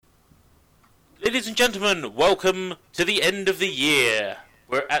Ladies and gentlemen, welcome to the end of the year.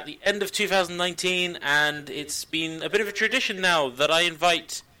 We're at the end of 2019, and it's been a bit of a tradition now that I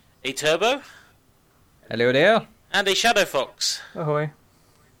invite a Turbo Hello there. and a Shadow Fox Ahoy.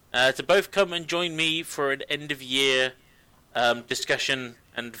 to both come and join me for an end-of-year discussion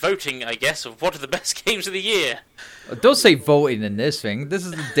and voting, I guess, of what are the best games of the year. Don't say voting in this thing. This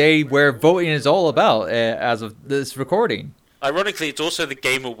is the day where voting is all about as of this recording. Ironically, it's also the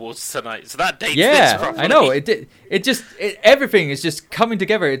Game Awards tonight, so that dates this Yeah, properly. I know. Everything is just coming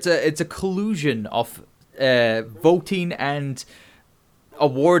together. It's a collusion of voting and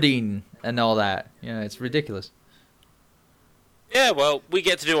awarding and all that. Yeah, it's ridiculous. Yeah, well, we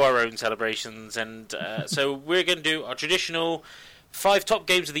get to do our own celebrations, and so we're going to do our traditional 5 top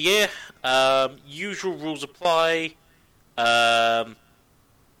games of the year. Usual rules apply. No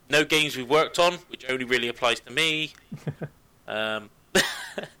games we've worked on, which only really applies to me.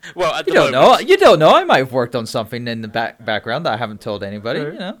 Well, at the moment, You don't know. I might have worked on something in the background that I haven't told anybody.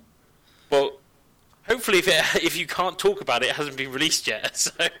 Sure. You know. Well, hopefully, if you can't talk about it, it hasn't been released yet.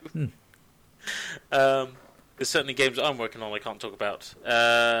 So, there's certainly games that I'm working on I can't talk about.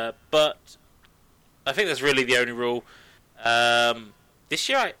 But I think that's really the only rule. This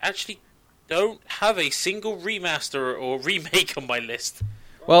year, I actually don't have a single remaster or remake on my list.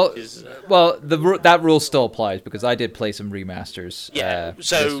 Well, Is, that rule still applies because I did play some remasters. Yeah,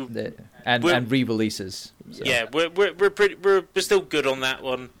 so and re-releases. So. yeah, we're still good on that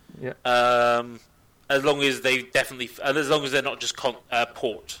one. Yeah. As long as they're not just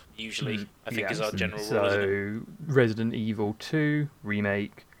port. Usually, I think is our general rule. Isn't it? So, Resident Evil 2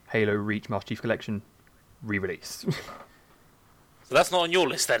 remake, Halo Reach Master Chief Collection re-release. So that's not on your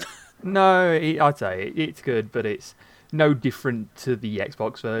list then. No, I'd say it's good, but it's no different to the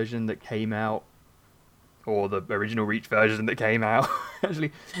Xbox version that came out, or the original Reach version that came out.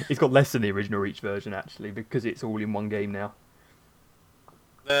 Actually, it's got less than the original Reach version, actually, because it's all in one game now.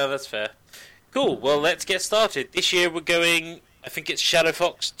 No, that's fair. Cool. Well, let's get started. This year we're going. I think it's Shadow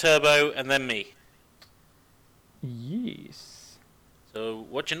Fox, Turbo, and then me. Yes. So,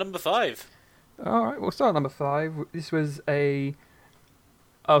 what's your number 5? Alright, we'll start at number 5. This was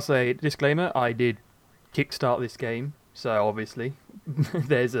I'll say, disclaimer, I did kickstart this game, so obviously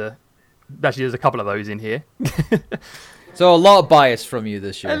there's a couple of those in here. So a lot of bias from you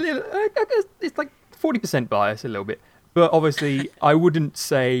this A year. little, I guess it's like 40% bias, a little bit. But obviously, I wouldn't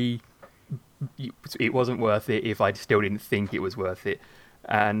say it wasn't worth it if I still didn't think it was worth it.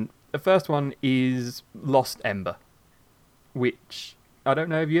 And the first one is Lost Ember, which I don't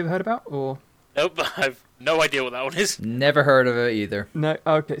know, have you ever heard about? Or Nope, I've no idea what that one is. Never heard of it either. no?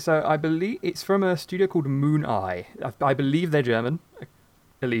 Okay, so I believe it's from a studio called Moon Eye. I believe they're German.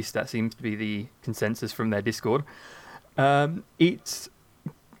 At least that seems to be the consensus from their Discord. It's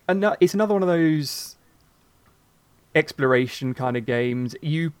another one of those exploration kind of games.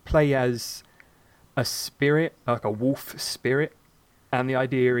 You play as a spirit, like a wolf spirit, and the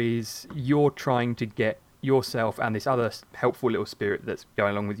idea is you're trying to get yourself and this other helpful little spirit that's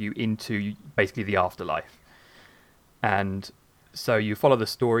going along with you into basically the afterlife. And so you follow the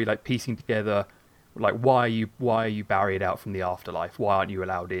story, like piecing together, like why are you barriered out from the afterlife? Why aren't you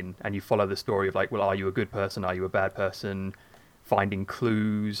allowed in? And you follow the story of like, well, are you a good person? Are you a bad person? Finding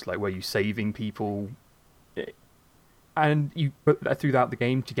clues, like were you saving people? And you put that throughout the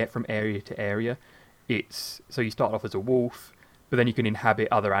game to get from area to area. So you start off as a wolf, but then you can inhabit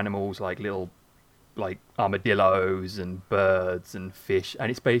other animals like little like armadillos and birds and fish,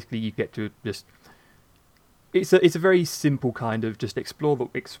 and it's basically you get to just it's a very simple kind of just explore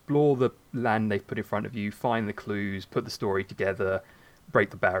the land they've put in front of you, find the clues, put the story together, break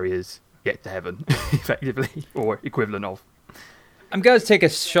the barriers, get to heaven effectively, or equivalent of. I'm going to take a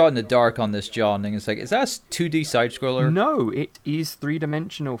shot in the dark on this, John, and it's like, is that a 2D side scroller? No, it is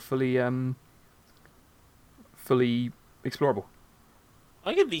 3-dimensional, fully explorable.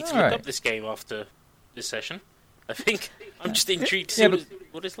 I'm going to need to look Alright. up this game after this session. I think I'm just intrigued to see Yeah,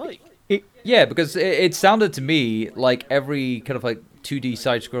 what it's like. Yeah, because it sounded to me like every kind of like 2D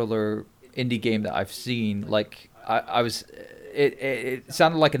side scroller indie game that I've seen, like I was, it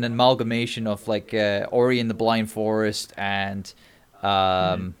sounded like an amalgamation of like Ori and the Blind Forest and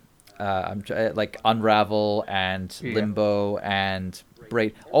like Unravel and Limbo and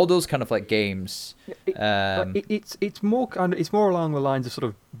Braid, all those kind of like games. It's more along the lines of sort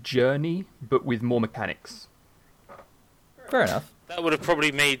of Journey, but with more mechanics. Fair enough. That would have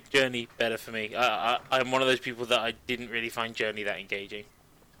probably made Journey better for me. I'm one of those people that I didn't really find Journey that engaging.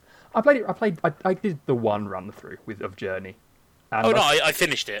 I did the one run through of Journey. And Oh no, I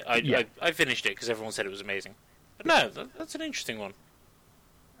finished it. Yeah. I finished it because everyone said it was amazing. But no, that's an interesting one.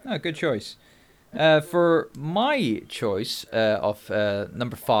 Oh, good choice. For my choice of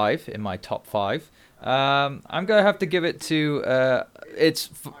number 5 in my top 5, I'm gonna have to give it to.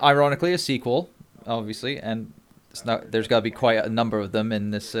 Ironically a sequel, obviously, and there's got to be quite a number of them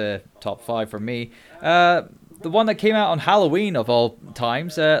in this top 5 for me. The one that came out on Halloween of all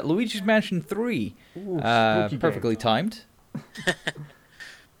times, Luigi's Mansion 3. Ooh, Perfectly timed.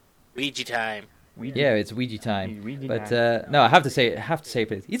 Ouija time. Yeah, it's Ouija time. Ouija But time. no, I have to say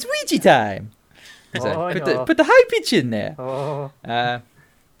it. It's Ouija time. Oh, Put the high pitch in there. Oh.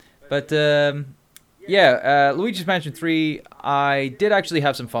 Luigi's Mansion 3, I did actually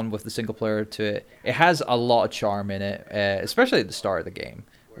have some fun with the single player to it. It has a lot of charm in it, especially at the start of the game,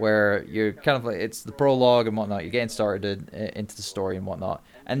 where you're kind of like, it's the prologue and whatnot, you're getting started into the story and whatnot.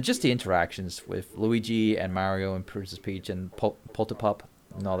 And just the interactions with Luigi and Mario and Princess Peach and Polterpup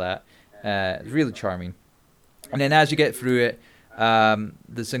and all that, it's really charming. And then as you get through it, and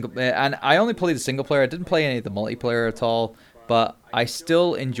I only played the single player, I didn't play any of the multiplayer at all, but I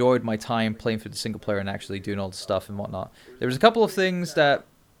still enjoyed my time playing through the single player and actually doing all the stuff and whatnot. There was a couple of things that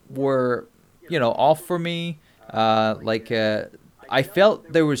were, off for me. I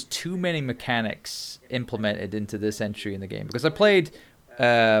felt there was too many mechanics implemented into this entry in the game, because I played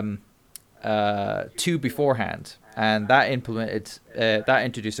 2 beforehand, and that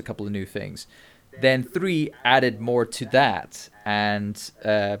introduced a couple of new things. Then 3 added more to that and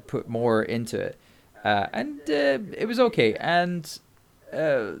put more into it. And it was okay. And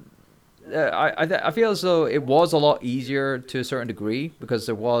I feel as though it was a lot easier to a certain degree, because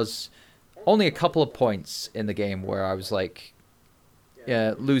there was only a couple of points in the game where I was like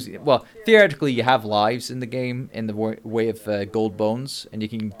losing. Well, theoretically, you have lives in the game in the way of gold bones, and you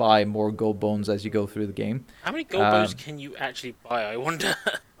can buy more gold bones as you go through the game. How many gold bones can you actually buy, I wonder?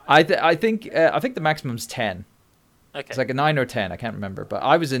 I think the maximum's 10. Okay. It's like a 9 or 10, I can't remember. But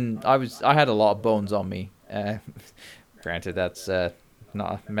I had a lot of bones on me. Granted, that's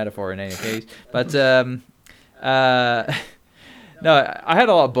not a metaphor in any case. But no, I had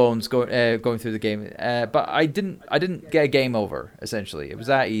a lot of bones going through the game. But I didn't get a game over. Essentially, it was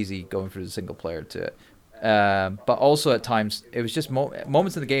that easy going through the single player to it. But also at times it was just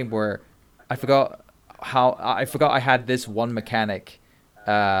moments in the game where I forgot I had this one mechanic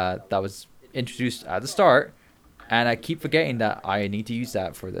that was introduced at the start. And I keep forgetting that I need to use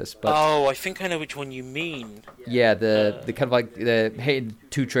that for this. But I think I know which one you mean. yeah, the kind of like the hitting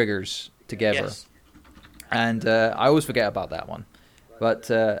 2 triggers together. Yes. And I always forget about that one. But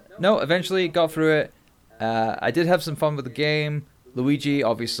no, eventually got through it. I did have some fun with the game. Luigi,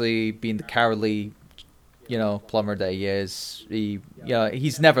 obviously, being the cowardly, plumber that he is,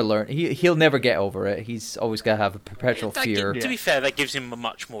 he's never learned. He'll never get over it. He's always got to have a perpetual fear. To be fair, that gives him a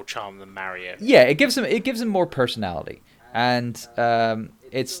much more charm than Mario. Yeah, it gives him more personality, and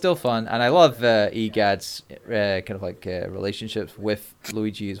it's still fun. And I love Egad's kind of like relationships with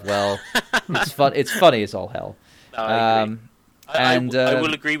Luigi as well. It's fun. It's funny as all hell. No, I agree. I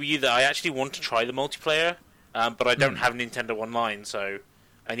will agree with you that I actually want to try the multiplayer, but I don't have Nintendo Online, so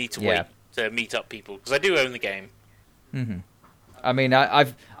I need to wait to meet up people, because I do own the game. Mm-hmm. I mean,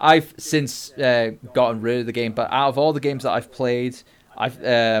 I've since gotten rid of the game, but out of all the games that I've played,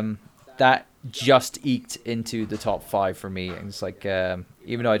 that just eked into the top 5 for me. And it's like, even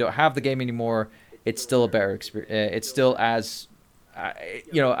though I don't have the game anymore, it's still a better experience. It's still as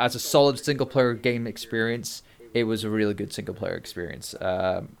as a solid single player game experience. It was a really good single player experience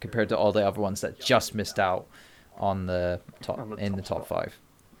compared to all the other ones that just missed out on the top top 5.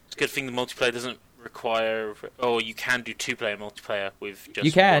 It's a good thing the multiplayer doesn't require. You can do 2-player multiplayer with just.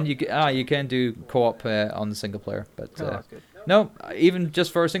 You can do co-op on the single player, but that's good. No, even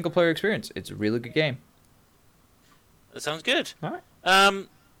just for a single player experience, it's a really good game. That sounds good. All right.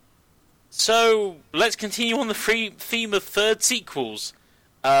 So let's continue on the theme of third sequels.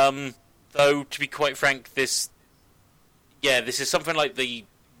 Though to be quite frank, this is something like the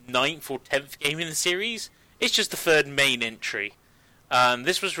 9th or 10th game in the series. It's just the 3rd main entry.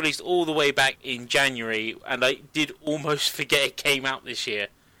 This was released all the way back in January, and I did almost forget it came out this year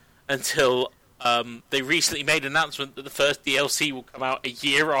until they recently made an announcement that the first DLC will come out a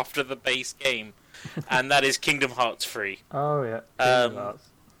year after the base game, and that is Kingdom Hearts 3. Oh yeah. Kingdom Hearts.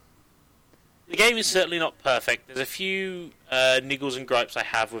 The game is certainly not perfect. There's a few niggles and gripes I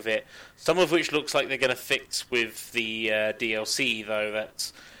have with it, some of which looks like they're going to fix with the DLC, though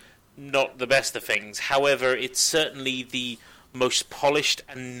that's not the best of things. However, it's certainly the most polished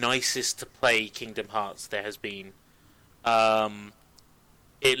and nicest to play Kingdom Hearts there has been.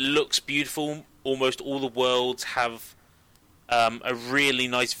 It looks beautiful. Almost all the worlds have a really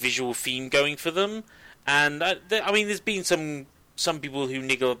nice visual theme going for them. And there's been some people who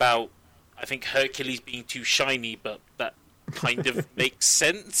niggle about I think Hercules being too shiny, but that kind of makes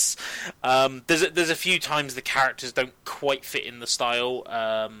sense. There's a few times the characters don't quite fit in the style.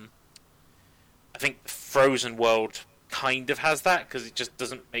 I think Frozen World kind of has that, because it just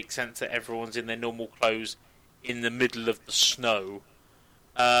doesn't make sense that everyone's in their normal clothes in the middle of the snow.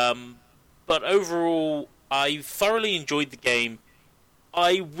 But overall, I thoroughly enjoyed the game.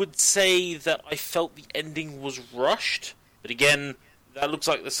 I would say that I felt the ending was rushed, but again, that looks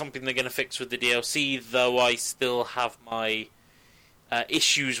like there's something they're going to fix with the DLC, though I still have my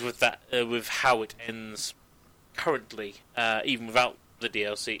issues with that, with how it ends currently, even without the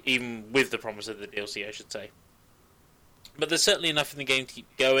DLC, even with the promise of the DLC, I should say. But there's certainly enough in the game to keep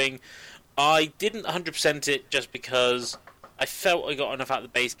going. I didn't 100% it just because I felt I got enough out of the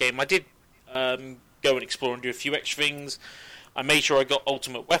base game. I did go and explore and do a few extra things. I made sure I got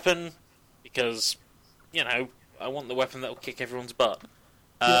Ultimate Weapon, because, you know, I want the weapon that will kick everyone's butt.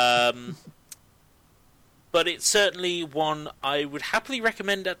 But it's certainly one I would happily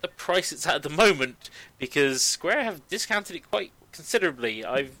recommend at the price it's at the moment, because Square have discounted it quite considerably.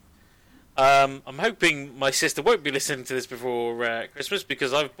 I'm hoping my sister won't be listening to this before Christmas,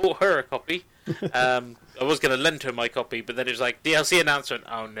 because I've bought her a copy. I was going to lend her my copy, but then it was like, DLC announcement,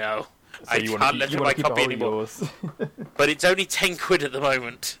 oh no. So I can't lend her my copy anymore. But it's only 10 quid at the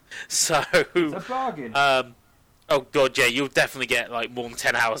moment. So... It's a bargain. Oh god, yeah, you'll definitely get like more than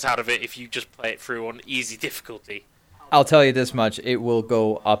 10 hours out of it if you just play it through on easy difficulty. I'll tell you this much, it will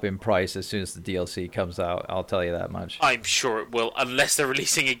go up in price as soon as the DLC comes out. I'll tell you that much. I'm sure it will, unless they're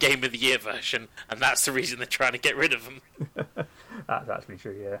releasing a Game of the Year version, and that's the reason they're trying to get rid of them. That's actually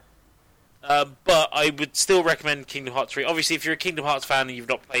true, yeah. But I would still recommend Kingdom Hearts 3. Obviously, if you're a Kingdom Hearts fan and you've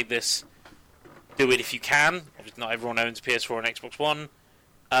not played this, do it if you can. Obviously, not everyone owns a PS4 and Xbox One.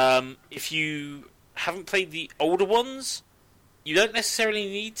 If you haven't played the older ones, you don't necessarily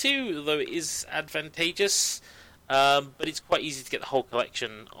need to, although it is advantageous. But it's quite easy to get the whole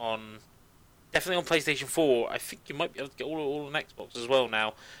collection on, definitely on PlayStation 4. I think you might be able to get all on Xbox as well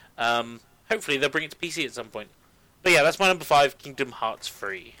now. Hopefully they'll bring it to PC at some point. But yeah, that's my number 5, Kingdom Hearts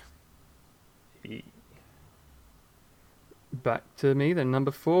 3. Back to me then.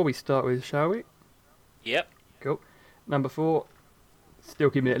 Number 4, we start with, shall we? Yep. Cool. Number 4, still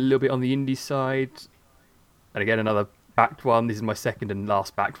keeping it a little bit on the indie side. And again, another backed one. This is my second and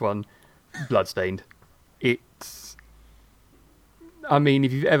last backed one. Bloodstained. It's... I mean,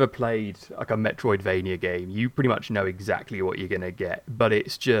 if you've ever played like a Metroidvania game, you pretty much know exactly what you're going to get. But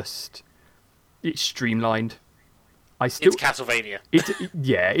it's just... It's streamlined. It's Castlevania. It's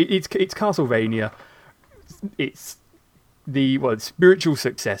Castlevania. It's the spiritual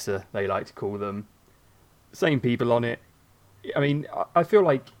successor, they like to call them. Same people on it. I mean, I feel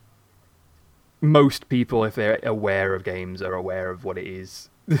like most people, if they're aware of games, are aware of what it is.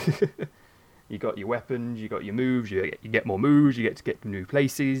 You got your weapons, you got your moves, you get more moves, you get to get to new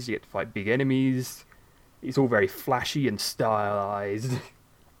places, you get to fight big enemies. It's all very flashy and stylized.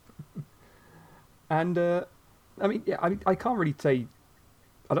 And, I mean, yeah, I can't really say...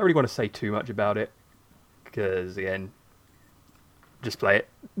 I don't really want to say too much about it, because, again, just play it.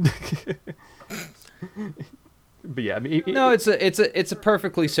 But yeah, I mean... It's a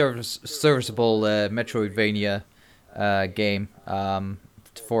perfectly serviceable Metroidvania game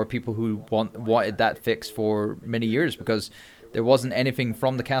for people who wanted that fix for many years, because there wasn't anything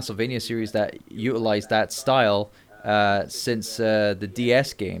from the Castlevania series that utilized that style since the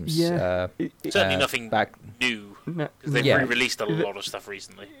DS games. Yeah. Certainly nothing new, because they've re-released a lot of stuff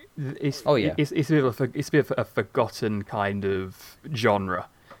recently. It's a bit of a forgotten kind of genre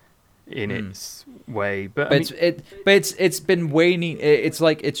in its way, but it's been waning. It's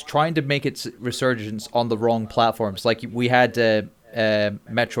like it's trying to make its resurgence on the wrong platforms. Like we had Metroid: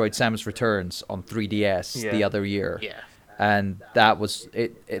 Samus Returns on 3DS the other year. Yeah. And that was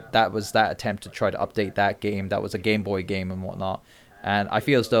that attempt to try to update that game. That was a Game Boy game and whatnot. And I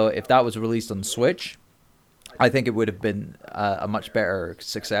feel as though if that was released on Switch, I think it would have been a much better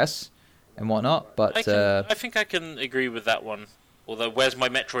success and whatnot. But I think I can agree with that one. Although, where's my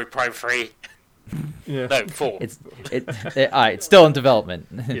Metroid Prime 3? Yeah. No, 4. It's still in development.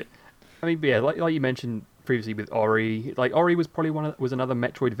 Yeah. I mean, yeah, like you mentioned previously with Ori. Like Ori was probably was another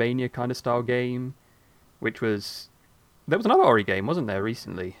Metroidvania kind of style game, which was. There was another Ori game, wasn't there,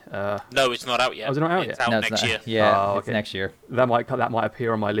 recently? No, it's not out yet. Oh, is it not out yet? It's yet? out next year. Yeah, it's next year. That might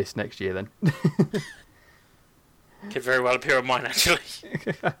appear on my list next year then. Could very well appear on mine, actually.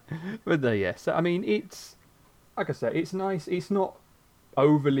 But no, yeah. So I mean, it's like I said, it's nice. It's not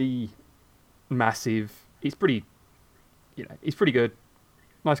overly massive. It's pretty, it's pretty good.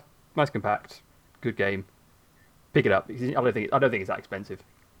 Nice, compact, good game. Pick it up. I don't think it's that expensive.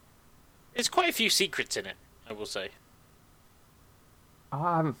 There's quite a few secrets in it, I will say.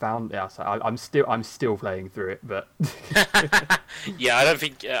 I haven't found. Yeah, so I'm still playing through it, but Yeah, I don't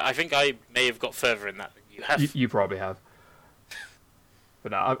think. I think I may have got further in that than you have. you probably have.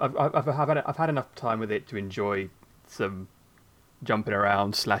 But no, I've had enough time with it to enjoy some jumping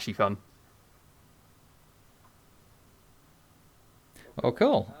around, slashy fun. Oh,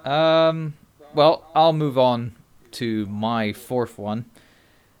 cool. Well, I'll move on to my fourth one.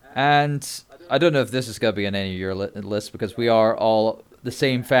 And I don't know if this is going to be on any of your list because we are all the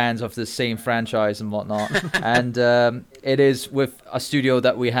same fans of the same franchise and whatnot. And it is with a studio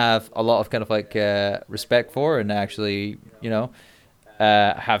that we have a lot of kind of like respect for and actually,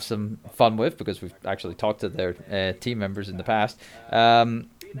 have some fun with because we've actually talked to their team members in the past.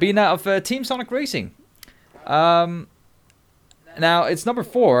 Being out of Team Sonic Racing. Now, it's number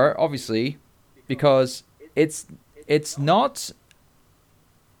 4, obviously, because it's not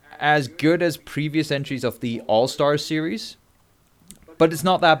as good as previous entries of the All-Star series, but it's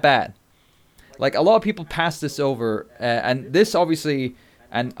not that bad. Like, a lot of people pass this over, and this obviously,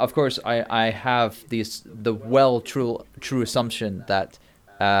 and of course, I have the true assumption that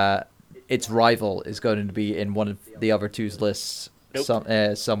its rival is going to be in one of the other two's lists.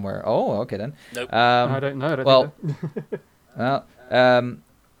 Nope. Somewhere. Oh, okay then. Nope. I don't know. Well, well,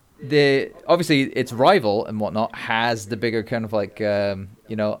 obviously its rival and whatnot has the bigger kind of like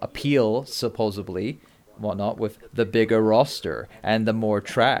appeal supposedly whatnot with the bigger roster and the more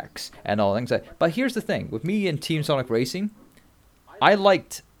tracks and all things like. But here's the thing with me and Team Sonic Racing, I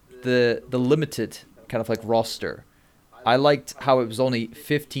liked the limited kind of like roster. I liked how it was only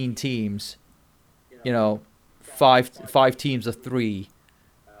 15 teams, five teams of 3.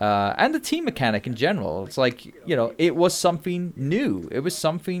 And the team mechanic in general. It's like, it was something new. It was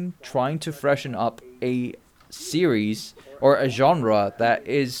something trying to freshen up a series or a genre that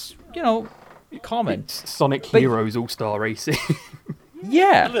is, common. It's Sonic Heroes All-Star Racing.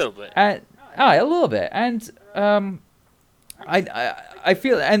 Yeah. A little bit. And, a little bit. And I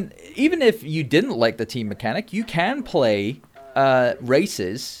feel, and even if you didn't like the team mechanic, you can play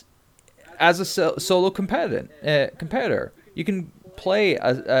races as a solo competitor. You can play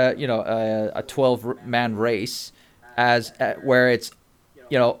a 12-man race as where it's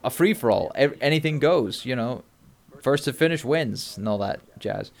a free for all. Anything goes. First to finish wins and all that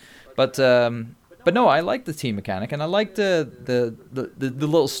jazz. But no, I like the team mechanic and I like the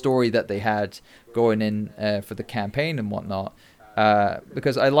little story that they had going in for the campaign and whatnot.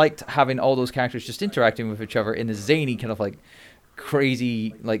 Because I liked having all those characters just interacting with each other in a zany kind of like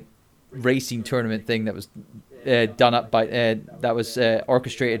crazy like racing tournament thing that was done up by that was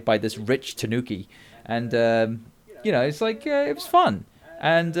orchestrated by this Rich Tanuki, and it's like it was fun,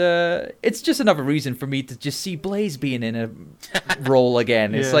 and it's just another reason for me to just see Blaze being in a role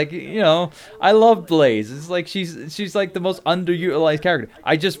again. It's like I love Blaze. It's like she's like the most underutilized character.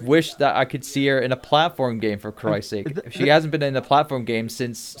 I just wish that I could see her in a platform game for Christ's sake. She hasn't been in a platform game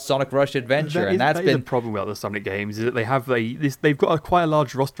since Sonic Rush Adventure, and that's been the problem about the Sonic games is that they've got quite a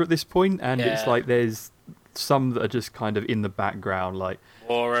large roster at this point, and it's like there's some that are just kind of in the background, like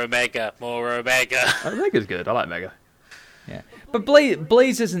more Omega. Omega's good. I like Mega. Yeah, but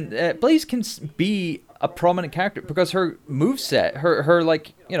Blaze isn't. Blaze can be a prominent character because her moveset, her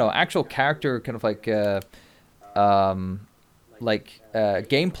like actual character kind of like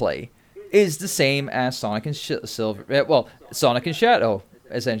gameplay is the same as Sonic and Silver. Well, Sonic and Shadow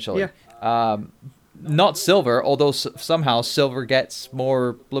essentially. Yeah. Not Silver, although somehow Silver gets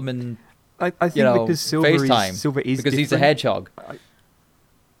more bloomin'. I think because Silver is because different. he's a hedgehog.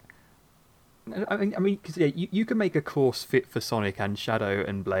 I mean, because you can make a course fit for Sonic, and Shadow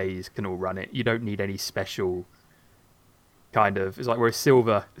and Blaze can all run it. You don't need any special kind of. It's like whereas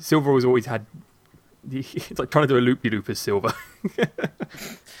Silver has always had. It's like trying to do a loop-de-loop as Silver.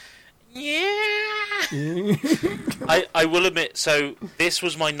 Yeah. I will admit. So this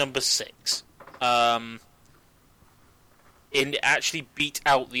was my number 6. It actually beat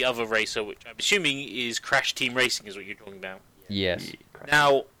out the other racer, which I'm assuming is Crash Team Racing, is what you're talking about. Yes.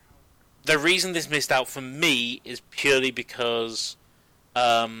 Now, the reason this missed out for me is purely because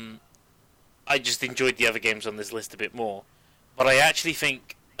I just enjoyed the other games on this list a bit more. But I actually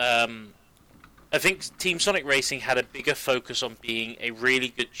think Team Sonic Racing had a bigger focus on being a really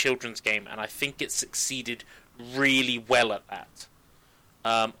good children's game, and I think it succeeded really well at that.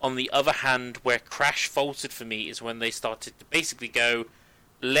 On the other hand, where Crash faltered for me is when they started to basically go,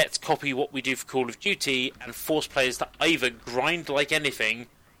 let's copy what we do for Call of Duty and force players to either grind like anything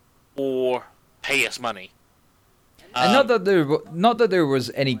or pay us money. And not that there was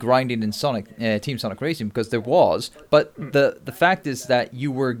any grinding in Team Sonic Racing, because there was, but the fact is that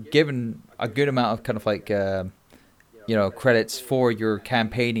you were given a good amount of kind of like credits for your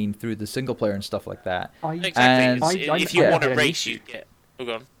campaigning through the single player and stuff like that. Exactly. If you want to race, you get. Oh,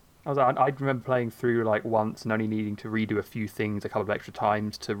 go on. I remember playing through like once and only needing to redo a few things a couple of extra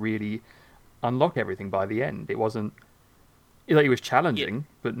times to really unlock everything by the end. It wasn't. It was challenging,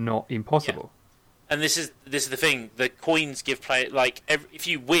 but not impossible. Yeah. And this is the thing. The coins give play if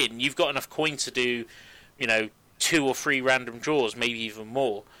you win, you've got enough coins to do, 2 or 3 random draws, maybe even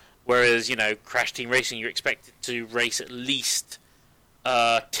more. Whereas Crash Team Racing, you're expected to race at least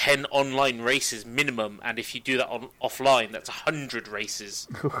 10 online races minimum, and if you do that offline, that's 100 races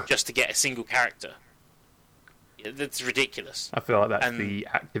just to get a single character. That's ridiculous. I feel like that's the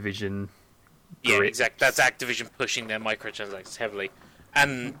Activision. Yeah, exactly. That's Activision pushing their microtransactions heavily,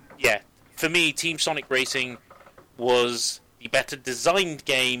 and yeah. For me, Team Sonic Racing was the better designed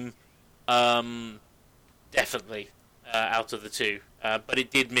game, definitely, out of the two. But it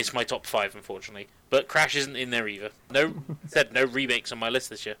did miss my top 5, unfortunately. But Crash isn't in there either. No remakes on my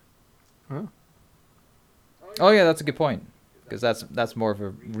list this year. Huh. Oh yeah, that's a good point. Because that's more of a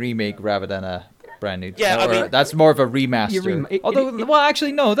remake rather than a brand new. Yeah, that's more of a remaster. Although,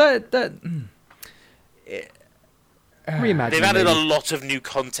 actually, no. Reimagining. They've added a lot of new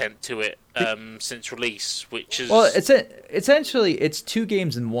content to it since release, which is essentially it's 2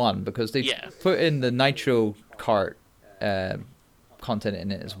 games in one, because they put in the Nitro Kart content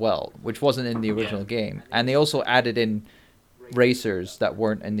in it as well, which wasn't in the original game, and they also added in racers that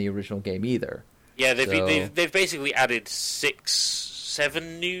weren't in the original game either. Yeah, they've basically added 6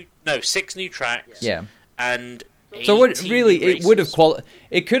 new tracks. Yeah, and. So it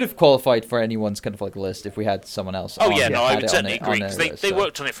could have qualified for anyone's kind of like list if we had someone else. Oh yeah, no, I would certainly agree, because they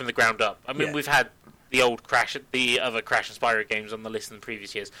worked on it from the ground up. I mean, we've had the other Crash and Spyro games on the list in the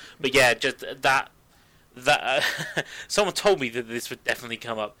previous years, but yeah, just that someone told me that this would definitely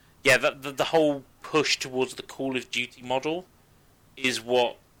come up. Yeah, the whole push towards the Call of Duty model is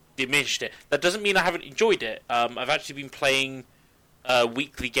what diminished it. That doesn't mean I haven't enjoyed it. I've actually been playing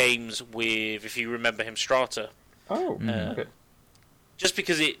weekly games with, if you remember him, Strata. Oh, okay. Just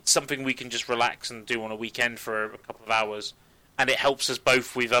because it's something we can just relax and do on a weekend for a couple of hours, and it helps us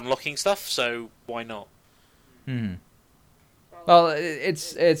both with unlocking stuff, so why not? Well,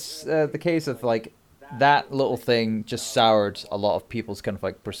 it's the case of like that little thing just soured a lot of people's kind of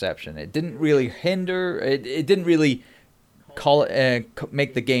like perception. It didn't really hinder. It didn't really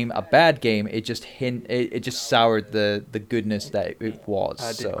make the game a bad game. It just soured the goodness that it was.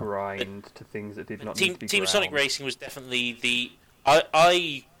 Added grind to things that did not need to be Team ground. Sonic Racing was definitely the.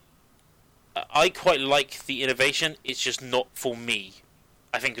 I quite like the innovation. It's just not for me.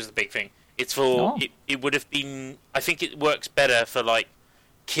 I think is the big thing. It's for it would have been. I think it works better for like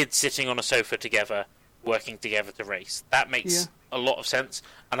kids sitting on a sofa together, working together to race. That makes a lot of sense,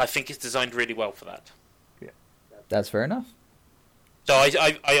 and I think it's designed really well for that. Yeah, that's fair enough. So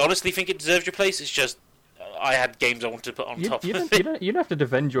I honestly think it deserves your place. It's just I had games I wanted to put on top of it. You don't have to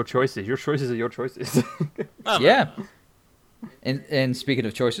defend your choices. Your choices are your choices. Yeah. And speaking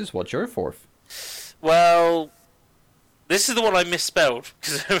of choices, what's your 4th? Well, this is the one I misspelled.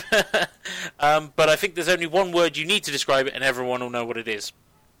 But I think there's only one word you need to describe it, and everyone will know what it is.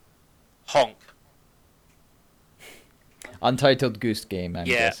 Honk. Untitled Goose Game, I'm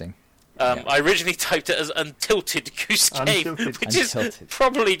guessing. I originally typed it as Untilted Goose Game, which is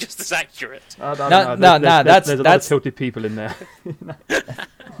probably just as accurate. There's a lot of tilted people in there.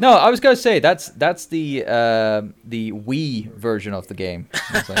 No, I was going to say that's the Wii version of the game.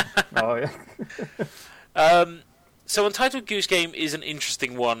 Oh yeah. So Untitled Goose Game is an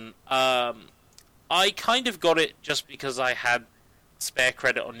interesting one. I kind of got it just because I had spare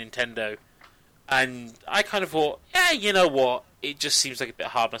credit on Nintendo, and I kind of thought, you know what? It just seems like a bit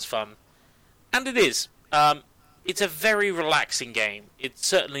harmless fun. And it is. It's a very relaxing game. It's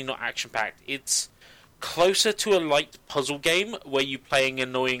certainly not action-packed. It's closer to a light puzzle game where you're playing an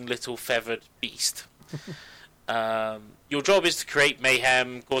annoying little feathered beast. Your job is to create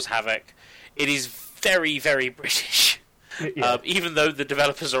mayhem, cause havoc. It is very, very British, even though the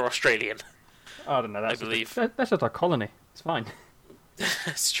developers are Australian. I don't know. I believe that's just a colony. It's fine.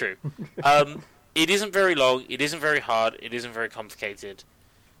 That's true. It isn't very long. It isn't very hard. It isn't very complicated.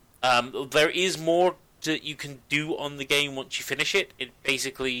 There is more that you can do on the game once you finish it. It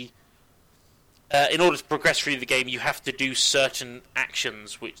basically, in order to progress through the game, you have to do certain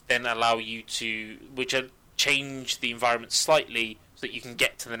actions which then allow you to, change the environment slightly so that you can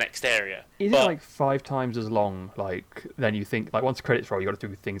get to the next area. Is it like 5 times as long? Like then you think like once the credits roll, you got to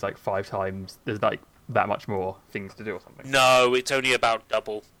do things like 5 times. There's like that much more things to do or something? No, it's only about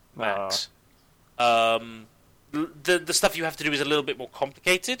double max. The stuff you have to do is a little bit more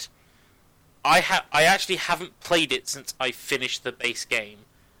complicated. I actually haven't played it since I finished the base game,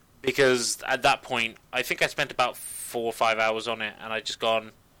 because at that point I think I spent about 4 or 5 hours on it, and I just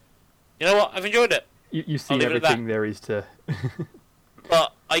gone, you know what, I've enjoyed it. You see everything there is to.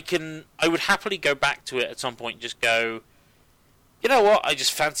 But I would happily go back to it at some point and just go, you know what, I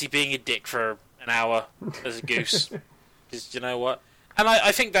just fancy being a dick for an hour as a goose. Because you know what? And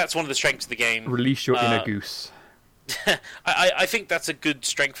I think that's one of the strengths of the game. Release your inner goose. I think that's a good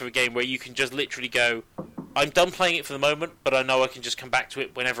strength of a game where you can just literally go, I'm done playing it for the moment, but I know I can just come back to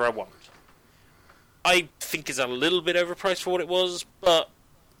it whenever I want. I think it's a little bit overpriced for what it was, but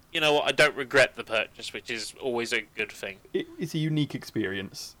you know what, I don't regret the purchase, which is always a good thing. It's a unique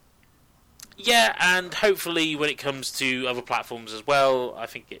experience. Yeah, and hopefully when it comes to other platforms as well, I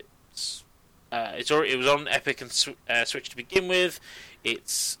think it was on Epic and Switch to begin with.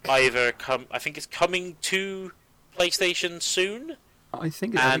 It's I think it's coming to PlayStation soon. I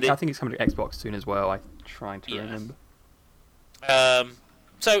think it's coming to Xbox soon as well. I'm trying to remember.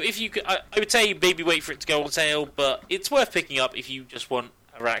 So if you could, I would say maybe wait for it to go on sale, but it's worth picking up if you just want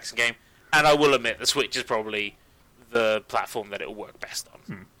a relaxing game. And I will admit, the Switch is probably the platform that it will work best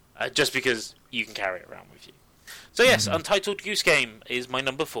on, just because you can carry it around with you. So yes, Untitled Goose Game is my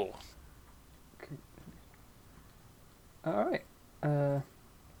number 4. All right,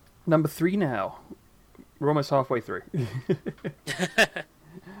 number 3 now. We're almost halfway through.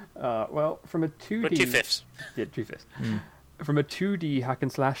 Well, from a 2D... We're 2/5. Yeah, 2/5. From a 2D hack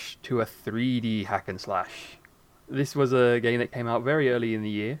and slash to a 3D hack and slash. This was a game that came out very early in the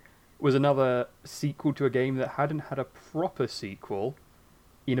year. It was another sequel to a game that hadn't had a proper sequel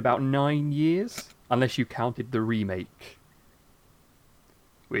in about 9 years, unless you counted the remake.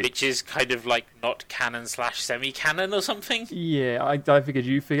 Which is kind of like not canon / semi-canon or something? Yeah, I figured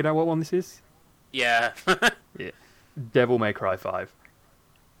you figured out what one this is. Yeah. Yeah. Devil May Cry 5.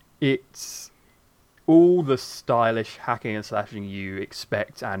 It's all the stylish hacking and slashing you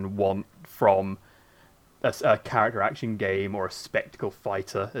expect and want from a character action game or a spectacle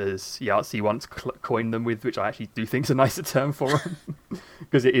fighter, as Yahtzee once coined them with, which I actually do think is a nicer term for them,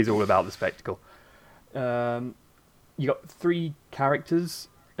 because it is all about the spectacle. You got 3 characters,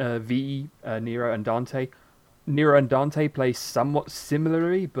 V, Nero, and Dante. Nero and Dante play somewhat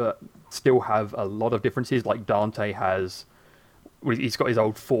similarly, but still have a lot of differences. Like Dante he's got his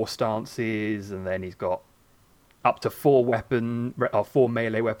old 4 stances, and then he's got up to 4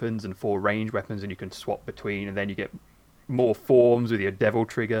 melee weapons and 4 range weapons, and you can swap between, and then you get more forms with your devil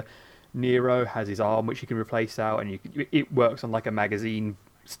trigger. Nero has his arm, which you can replace out, and it works on like a magazine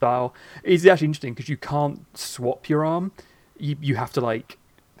style. It's actually interesting because you can't swap your arm. You have to like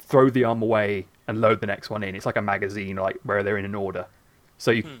throw the arm away and load the next one in. It's like a magazine, like where they're in an order. So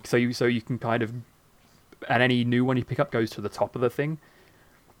you can kind of, and any new one you pick up goes to the top of the thing.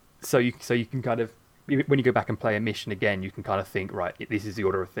 So you can kind of, when you go back and play a mission again, you can kind of think, right, this is the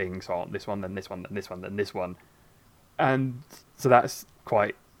order of things. So I want this one, then this one, then this one, then this one. And so that's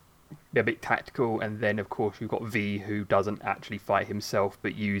quite a bit tactical. And then, of course, you've got V, who doesn't actually fight himself,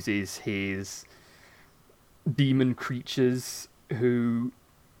 but uses his demon creatures who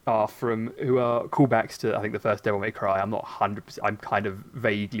are callbacks to, I think, the first Devil May Cry. I'm not 100%. I'm kind of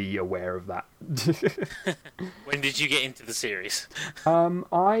vaguely aware of that. When did you get into the series?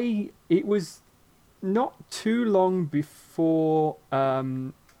 It was not too long before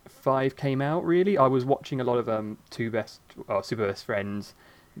 5 came out. Really, I was watching a lot of Super Best Friends,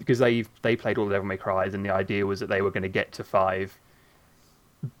 because they played all the Devil May Cries, and the idea was that they were going to get to 5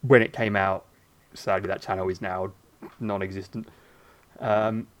 when it came out. Sadly, that channel is now non-existent.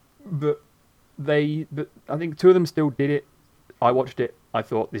 But I think 2 of them still did it. I watched it. I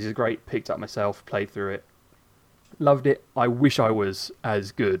thought, this is great. Picked up myself, played through it, loved it. I wish I was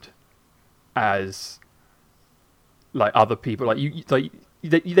as good as like other people.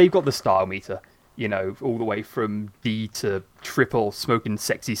 They've got the style meter, all the way from D to triple smoking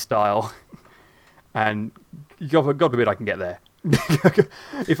sexy style, and God forbid I can get there.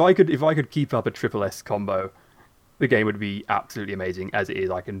 If I could keep up a triple S combo, the game would be absolutely amazing. As it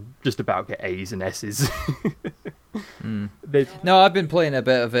is, I can just about get A's and S's. No, I've been playing a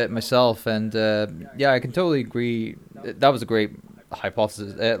bit of it myself, and I can totally agree. That was a great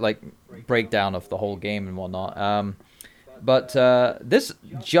hypothesis, like breakdown of the whole game and whatnot. But this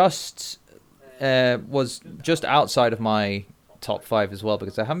just was just outside of my top 5 as well,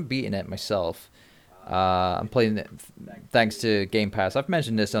 because I haven't beaten it myself. I'm playing it thanks to Game Pass. I've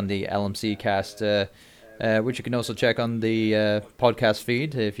mentioned this on the LMC cast, which you can also check on the podcast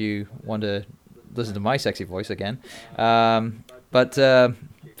feed if you want to listen to my sexy voice again. But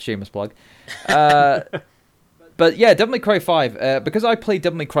shameless plug. But yeah, Devil May Cry 5. Because I played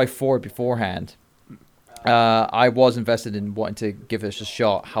Devil May Cry 4 beforehand, I was invested in wanting to give this a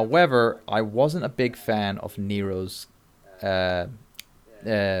shot. However, I wasn't a big fan of Nero's Devil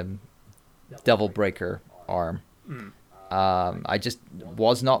Breaker arm. I just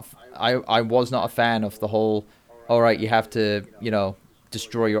was not. I was not a fan of the whole. All right, you have to,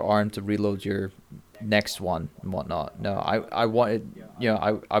 destroy your arm to reload your next one and whatnot. No, I wanted,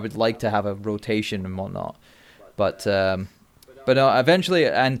 I would like to have a rotation and whatnot. But no, eventually,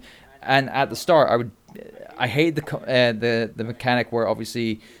 and at the start, I hate the mechanic where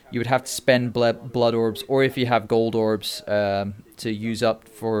obviously you would have to spend blood orbs, or if you have gold orbs, to use up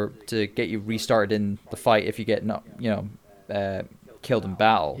to get you restarted in the fight if you get killed in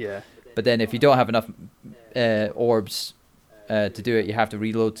battle. Yeah. But then if you don't have enough orbs to do it, you have to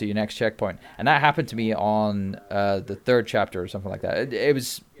reload to your next checkpoint, and that happened to me on the third chapter or something like that. It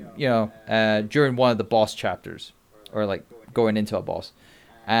was during one of the boss chapters, or like going into a boss,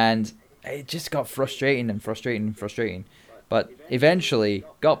 and it just got frustrating. But eventually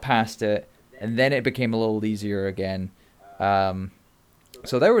got past it, and then it became a little easier again.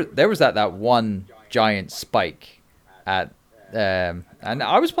 So there was that one giant spike and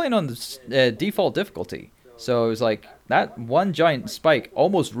I was playing on the default difficulty, so it was like that one giant spike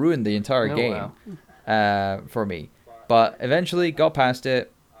almost ruined the entire game. Wow. For me. But eventually got past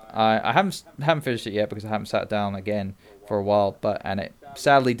it. I haven't finished it yet because I haven't sat down again for a while. And it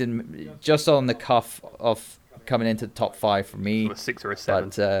sadly didn't, just on the cuff of coming into the top 5 for me. A 6 or a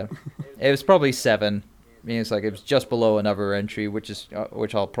 7. But it was probably 7. I mean, it was just below another entry, which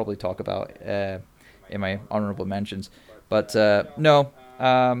I'll probably talk about in my honorable mentions. But no,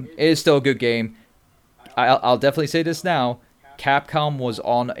 it is still a good game. I'll definitely say this now. Capcom was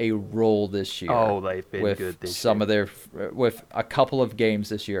on a roll this year. Oh, they've been with good this some year. of with a couple of games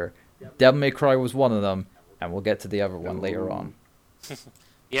this year. Devil May Cry was one of them, and we'll get to the other one later on.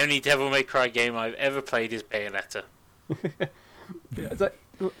 The only Devil May Cry game I've ever played is Bayonetta.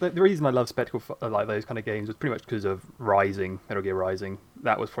 The reason I love spectacle like those kind of games was pretty much because of Rising, Metal Gear Rising.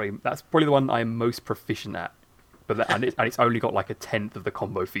 That's probably the one I'm most proficient at. And it's only got like a 10th of the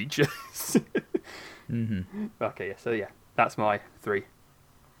combo features. Mm-hmm. Okay, so that's my 3.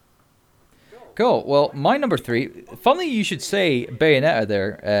 Cool. Well, my number 3. Funny you should say Bayonetta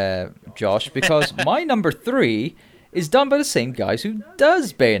there, Josh, because my number 3 is done by the same guys who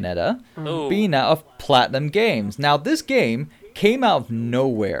does Bayonetta, being out of Platinum Games. Now, this game came out of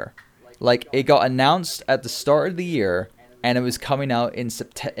nowhere. Like, it got announced at the start of the year, and it was coming out in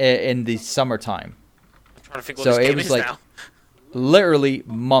the summertime. I'm trying to think what this game is now. Literally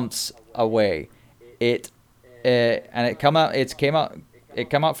months away. It came out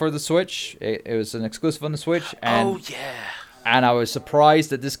for the Switch. It was an exclusive on the Switch. And, and I was surprised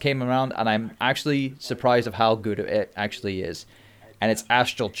that this came around, and I'm actually surprised of how good it actually is. And it's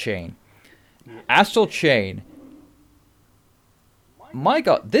Astral Chain. Astral Chain. My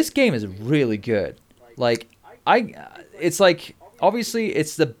God, this game is really good. Like, it's like, obviously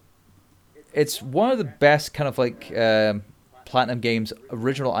it's one of the best kind of like Platinum Games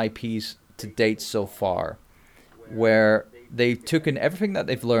original IPs to date so far, where they've taken everything that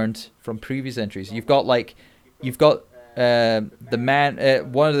they've learned from previous entries. You've got the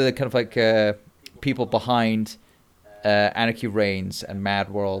man, one of the kind of like people behind Anarchy Reigns and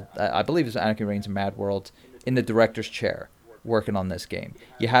Mad World. I believe it's Anarchy Reigns and Mad World in the director's chair, working on this game.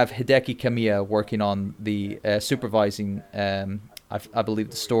 You have Hideki Kamiya working on the supervising, I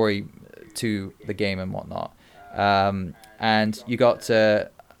believe, the story to the game and whatnot. And you got an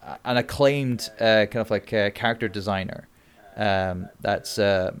acclaimed kind of like character designer that's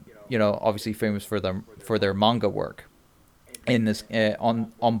obviously famous for their manga work in this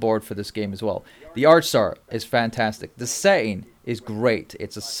on board for this game as well. The art style is fantastic. The setting is great.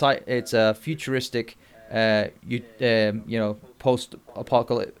 It's a futuristic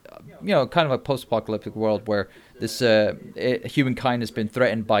post-apocalyptic, kind of a post-apocalyptic world where this humankind has been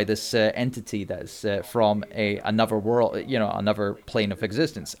threatened by this entity that's from another world, another plane of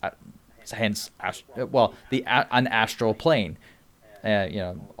existence. Hence, an astral plane.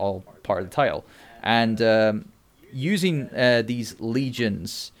 All part of the title. And using these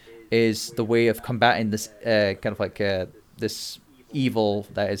legions is the way of combating this kind of like this evil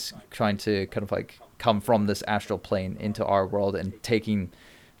that is trying to kind of like come from this astral plane into our world and taking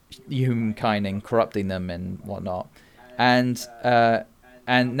humankind and corrupting them and whatnot. And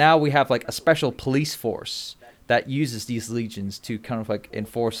now we have like a special police force that uses these legions to kind of like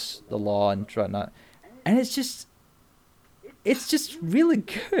enforce the law and try not. And it's just, it's just really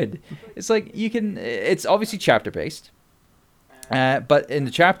good. It's like it's obviously chapter based, but in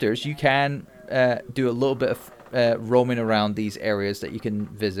the chapters you can do a little bit of roaming around these areas that you can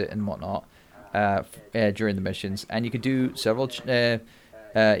visit and whatnot during the missions, and you can do several.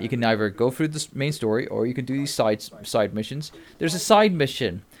 You can either go through the main story or you can do these side missions. There's a side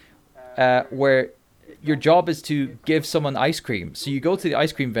mission where your job is to give someone ice cream. So you go to the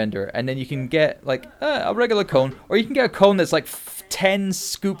ice cream vendor and then you can get like a regular cone, or you can get a cone that's like 10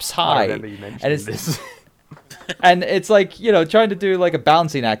 scoops high. I remember you mentioned and it's this. and it's like, trying to do like a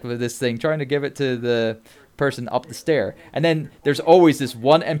balancing act with this thing, trying to give it to the person up the stair. And then there's always this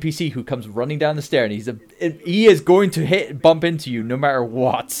one NPC who comes running down the stair, and he is going to bump into you no matter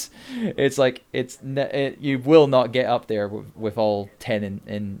what. It's like you will not get up there with all 10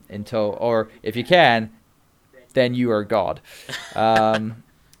 in tow, or if you can, then you are God.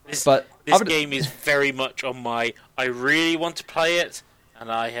 This but game is very much on my I really want to play it,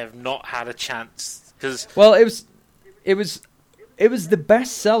 and I have not had a chance because it was the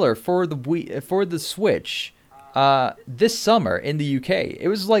best seller for the Switch this summer in the UK. It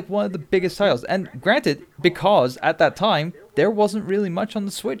was like one of the biggest titles, and granted, because at that time there wasn't really much on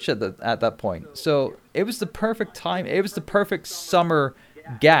the Switch at that point, so it was the perfect time. It was the perfect summer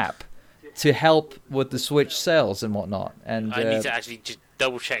gap to help with the Switch sales and whatnot. And I need to actually just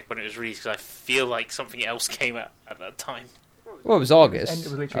double check when it was released, because I feel like something else came out at that time. Well, it was August. And it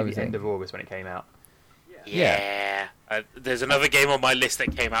was literally the end of August when it came out. Yeah. There's another game on my list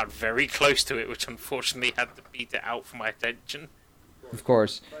that came out very close to it, which unfortunately had to beat it out for my attention. Of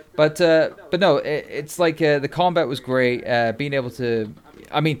course, but no, it's like the combat was great. Being able to,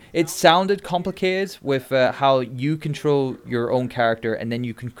 it sounded complicated with how you control your own character and then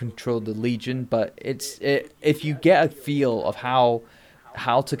you can control the Legion. But if you get a feel of how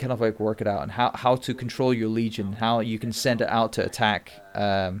to kind of like work it out, and how to control your Legion, how you can send it out to attack,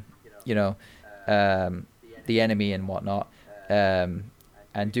 the enemy and whatnot,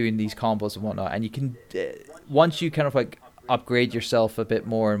 and doing these combos and whatnot, and you can once you kind of like upgrade yourself a bit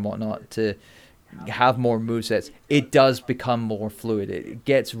more and whatnot to have more movesets, it does become more fluid. It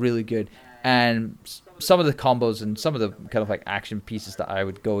gets really good, and some of the combos and some of the kind of like action pieces that I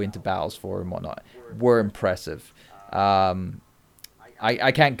would go into battles for and whatnot were impressive.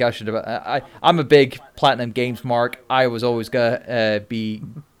 I can't gush it about. I'm a big Platinum Games mark. I was always gonna be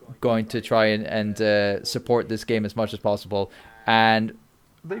going to try and support this game as much as possible. And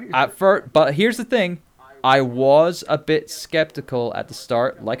but here's the thing. I was a bit skeptical at the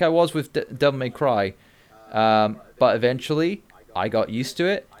start, like I was with Devil May Cry, but eventually I got used to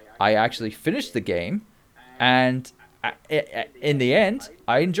it. I actually finished the game, and in the end,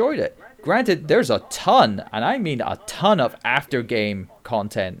 I enjoyed it. Granted, there's a ton, and I mean a ton of after-game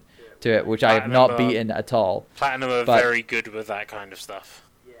content to it, which I have not beaten at all. Platinum are very good with that kind of stuff.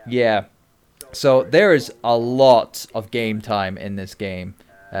 Yeah. So there is a lot of game time in this game.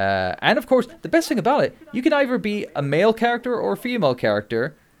 And of course, the best thing about it, you can either be a male character or a female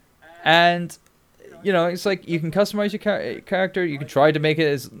character, and it's like you can customize your character. You can try to make it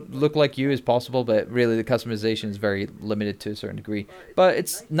as look like you as possible, but really the customization is very limited to a certain degree. But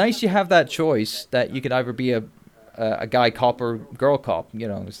it's nice you have that choice that you can either be a guy cop or girl cop.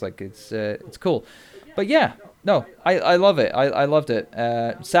 It's like it's cool. But yeah, no, I love it. I loved it.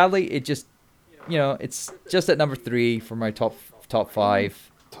 Sadly, it just it's just at number 3 for my top 5.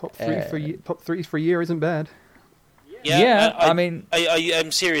 Top three for a year isn't bad. Yeah, I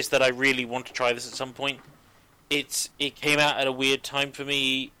am serious that I really want to try this at some point. It came out at a weird time for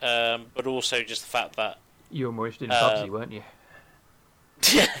me, but also just the fact that you were more interested in Bubsy, weren't you?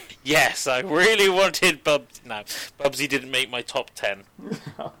 Yes, I really wanted Bubsy. No, Bubsy didn't make my top 10.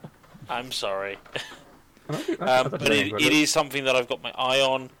 I'm sorry. But it is something that I've got my eye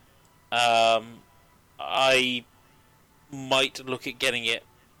on. I might look at getting it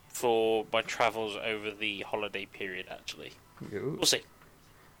for my travels over the holiday period, actually. Ooh. We'll see.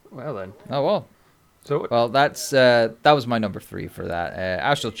 Well then. Oh well. Well, that was my number 3 for that.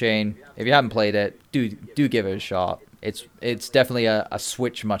 Astral Chain. If you haven't played it, do give it a shot. It's definitely a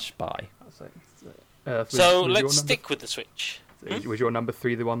Switch must buy. So let's stick with the Switch. Was your number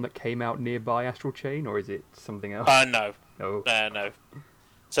 3 the one that came out nearby Astral Chain, or is it something else? No. No. No.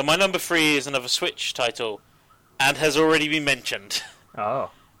 So my number 3 is another Switch title, and has already been mentioned.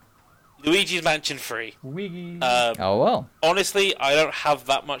 Oh. Luigi's Mansion 3. Oh well. Honestly, I don't have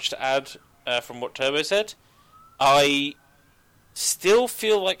that much to add from what Turbo said. I still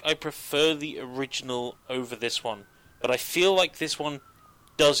feel like I prefer the original over this one, but I feel like this one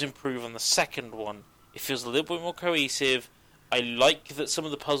does improve on the second one. It feels a little bit more cohesive. I like that some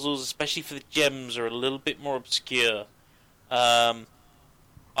of the puzzles, especially for the gems, are a little bit more obscure.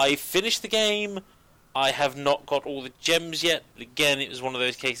 I finished the game. I have not got all the gems yet. Again, it was one of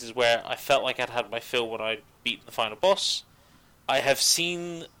those cases where I felt like I'd had my fill when I beat the final boss. I have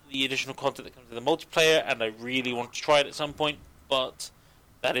seen the additional content that comes with the multiplayer, and I really want to try it at some point, but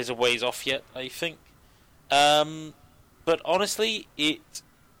that is a ways off yet, I think. But honestly, it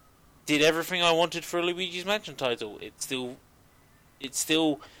did everything I wanted for a Luigi's Mansion title. It still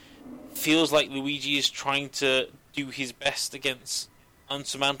feels like Luigi is trying to do his best against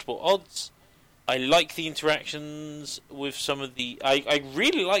unsurmountable odds. I like the interactions with some of the... I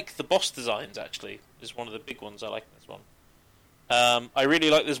really like the boss designs, actually. Is one of the big ones I like in this one. I really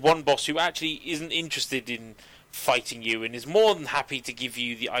like this one boss who actually isn't interested in fighting you and is more than happy to give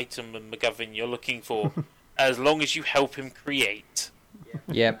you the item and MacGuffin you're looking for as long as you help him create.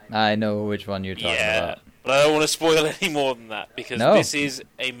 Yep, I know which one you're talking about. But I don't want to spoil any more than that because this is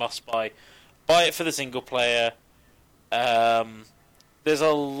a must-buy. Buy it for the single player. There's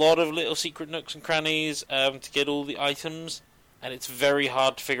a lot of little secret nooks and crannies to get all the items, and it's very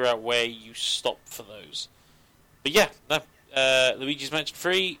hard to figure out where you stop for those. But yeah, Luigi's Mansion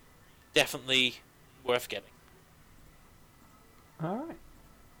 3, definitely worth getting. Alright.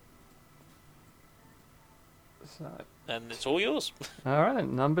 So, and it's all yours. Alright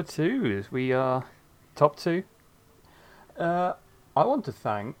then, number 2. We are top 2. I want to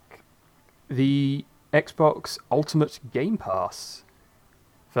thank the Xbox Ultimate Game Pass,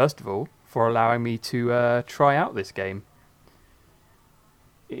 first of all, for allowing me to try out this game.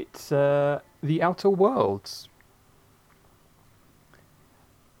 It's The Outer Worlds.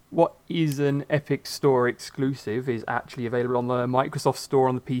 What is an Epic Store exclusive is actually available on the Microsoft Store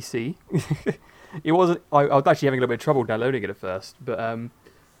on the PC. It wasn't. I was actually having a little bit of trouble downloading it at first, but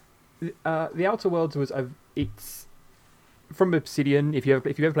The Outer Worlds it's from Obsidian. If you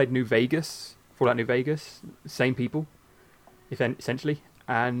ever played New Vegas, Fallout New Vegas, same people, essentially,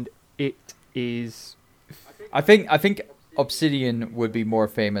 and it is. I think Obsidian would be more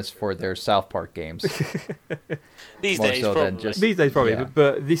famous for their South Park games. These days, probably. These days, probably. Yeah.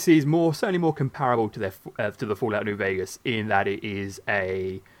 But this is certainly more comparable to the Fallout New Vegas in that it is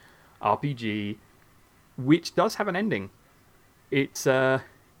a RPG, which does have an ending. It's once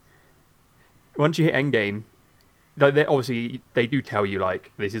you hit endgame, they do tell you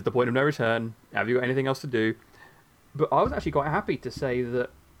like this is the point of no return. Have you got anything else to do? But I was actually quite happy to say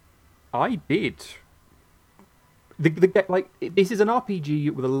that I did. This is an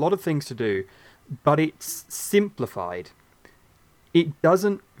RPG with a lot of things to do, but it's simplified. It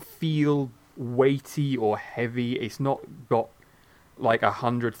doesn't feel weighty or heavy. It's not got like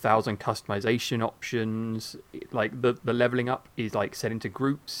 100,000 customization options. Like the leveling up is like set into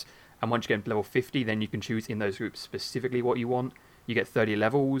groups, and once you get to level 50, then you can choose in those groups specifically what you want. You get 30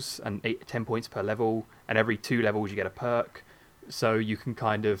 levels and 10 points per level, and every 2 levels you get a perk, so you can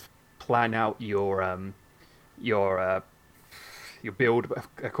kind of plan out your build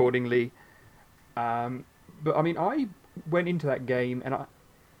accordingly. But I mean, I went into that game and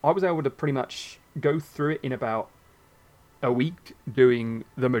I was able to pretty much go through it in about a week, doing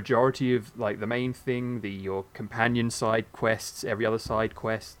the majority of like the main thing, your companion side quests, every other side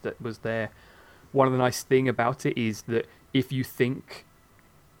quest that was there. One of the nice thing about it is that if you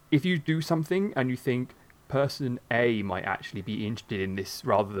do something and you think person A might actually be interested in this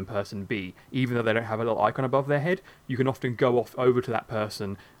rather than person B, even though they don't have a little icon above their head, you can often go off over to that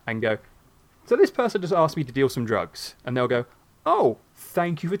person and go, so this person just asked me to deal some drugs, and they'll go, oh,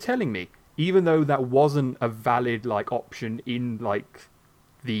 thank you for telling me, even though that wasn't a valid like option in like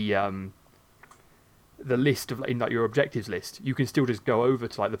the list of in like your objectives list. You can still just go over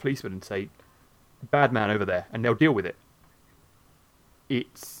to like the policeman and say, bad man over there, and they'll deal with it.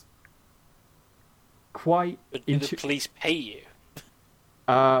 It's quite. But do the police pay you?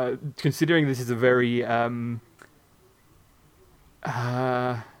 Considering this is a very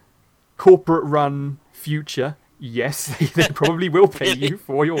corporate-run future, yes, they probably will pay you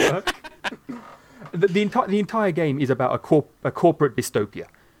for your work. The entire game is about a corporate dystopia.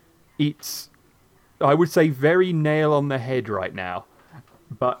 It's, I would say, very nail on the head right now,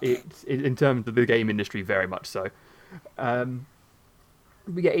 but it's in terms of the game industry, very much so.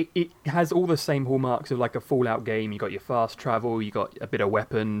 But yeah, it has all the same hallmarks of like a Fallout game. You got your fast travel, you got a bit of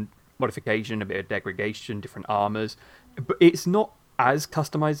weapon modification, a bit of degradation, different armors, but it's not as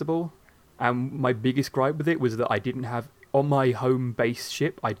customizable. And my biggest gripe with it was that I didn't have, on my home base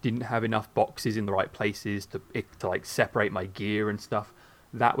ship, I didn't have enough boxes in the right places to like separate my gear and stuff.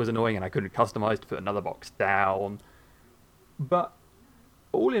 That was annoying, and I couldn't customize to put another box down. But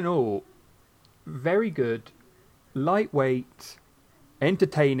all in all, very good, lightweight,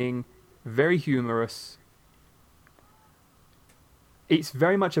 entertaining, very humorous. it's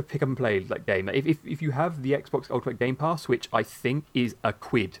very much a pick up and play like game. If you have the Xbox Ultimate Game Pass, which I think is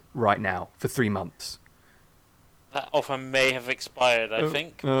 £1 right now for 3 months. That offer may have expired, I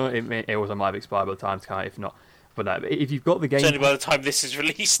think. It also might have expired by the time, if not. But no, if you've got the game, Certainly by the time this is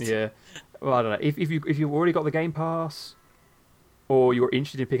released. Yeah. Well, I don't know. If you've already got the Game Pass, or you're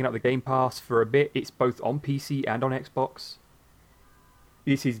interested in picking up the Game Pass for a bit, it's both on PC and on Xbox.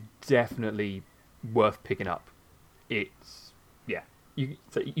 This is definitely worth picking up. It's you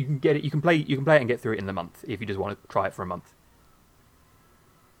can get it. You can play it and get through it in the month if you just want to try it for a month.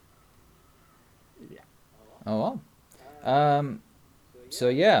 Yeah. Oh well. So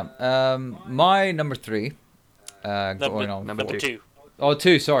yeah. My number 3. Going on Number 2. Oh,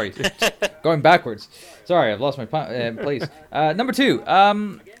 2. Sorry, going backwards. Sorry, I've lost my place. Number 2.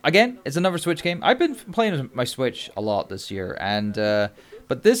 Again, it's another Switch game. I've been playing my Switch a lot this year, and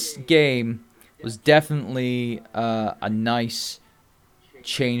but this game was definitely a nice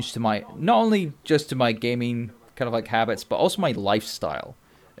change to my, not only just to my gaming kind of like habits, but also my lifestyle,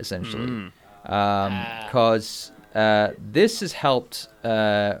 essentially. Because this has helped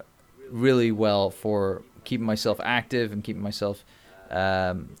really well for keeping myself active and keeping myself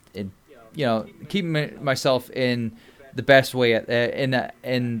keeping myself in the best way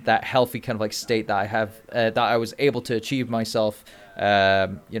in that healthy kind of like state that I have that I was able to achieve myself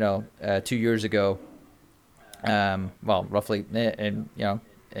 2 years ago, roughly in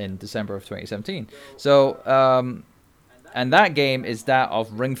December of 2017. So and that game is that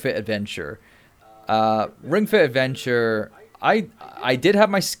of Ring Fit Adventure. Ring Fit Adventure, I did have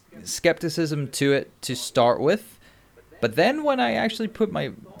my skepticism to it to start with, but then when I actually put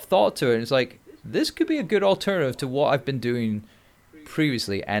my thought to it, it's like, this could be a good alternative to what I've been doing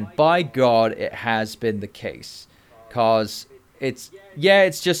previously, and by God, it has been the case. Because it's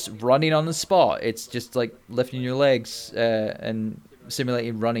just running on the spot. It's just like lifting your legs and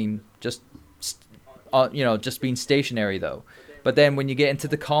simulating running, just being stationary though. But then when you get into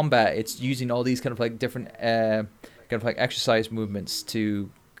the combat, it's using all these kind of like different kind of like exercise movements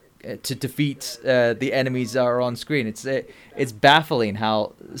to defeat the enemies that are on screen. It's baffling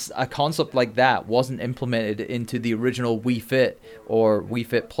how a concept like that wasn't implemented into the original Wii Fit or Wii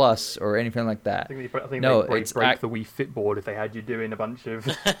Fit Plus or anything like that. I think they break the Wii Fit board if they had you doing a bunch of...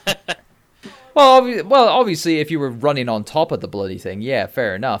 Well, obviously, if you were running on top of the bloody thing, yeah,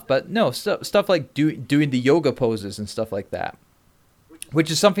 fair enough. But no, stuff like doing the yoga poses and stuff like that, which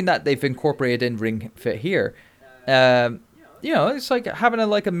is something that they've incorporated in Ring Fit here. It's like having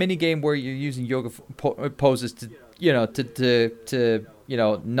a mini game where you're using yoga poses to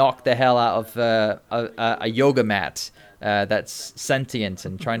knock the hell out of a yoga mat that's sentient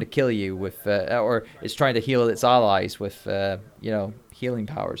and trying to kill you with, or it's trying to heal its allies with, healing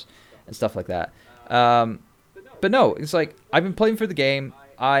powers and stuff like that. But no, it's like I've been playing for the game.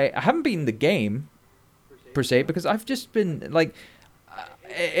 I haven't beaten the game per se because I've just been like.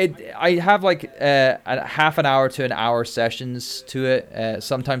 I have like a half an hour to an hour sessions to it,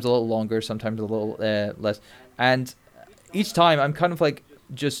 sometimes a little longer, sometimes a little less, and each time I'm kind of like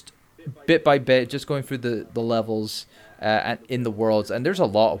just bit by bit just going through the levels and in the worlds, and there's a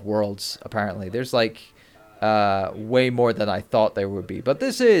lot of worlds apparently. There's like way more than I thought there would be, but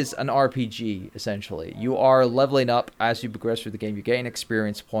this is an RPG essentially. You are leveling up as you progress through the game. You gain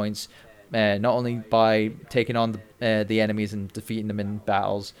experience points. Not only by taking on the enemies and defeating them in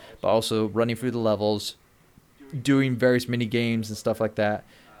battles, but also running through the levels, doing various mini games and stuff like that.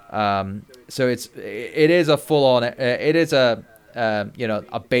 So it is a full on. It is a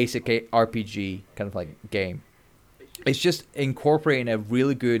basic RPG kind of like game. It's just incorporating a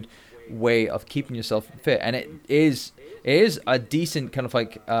really good way of keeping yourself fit, and it is a decent kind of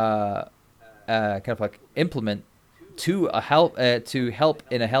like implement to help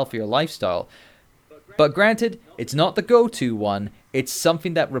in a healthier lifestyle. But granted, it's not the go-to one. It's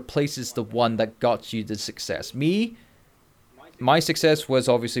something that replaces the one that got you the success. My success was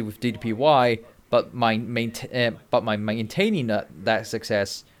obviously with DDPY, but my maintaining that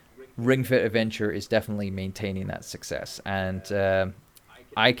success, Ring Fit Adventure is definitely maintaining that success. And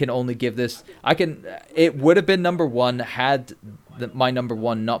I can only give this. It would have been number 1 had my number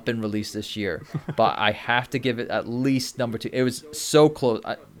 1 not been released this year, but I have to give it at least number 2. It was so close.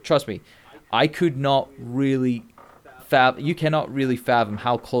 Trust me, I could not really fathom. You cannot really fathom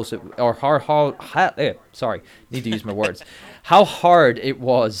how close it, or sorry, need to use my words. How hard it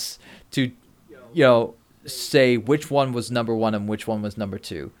was to, say which one was number 1 and which one was number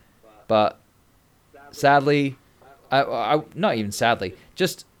 2. But sadly, I not even sadly,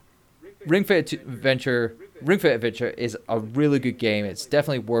 just Ring Fit Adventure Ring Fit Adventure is a really good game. It's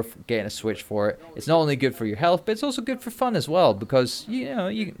definitely worth getting a Switch for it. It's not only good for your health, but it's also good for fun as well, because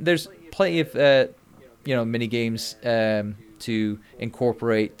there's plenty of mini games to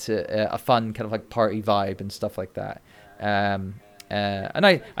incorporate a fun kind of like party vibe and stuff like that.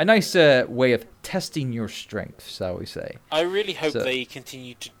 A nice way of testing your strength, shall we say. I really hope they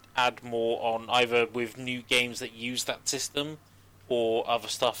continue to add more on, either with new games that use that system or other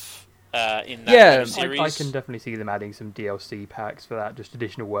stuff in that kind of series. I can definitely see them adding some DLC packs for that, just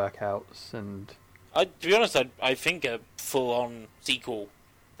additional workouts. And to be honest, I think a full-on sequel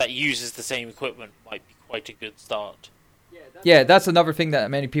that uses the same equipment might be quite a good start. Yeah, that's another thing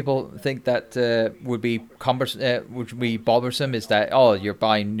that many people think that would be bothersome, is that you're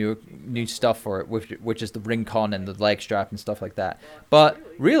buying new stuff for it, which is the ring con and the leg strap and stuff like that. But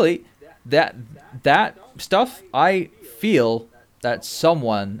really, that stuff, I feel that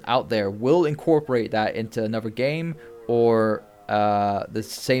someone out there will incorporate that into another game, or the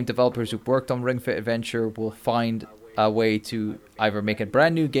same developers who worked on Ring Fit Adventure will find a way to either make a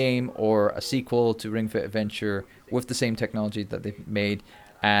brand new game or a sequel to Ring Fit Adventure with the same technology that they've made.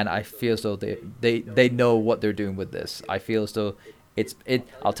 And I feel as though they know what they're doing with this. I feel as though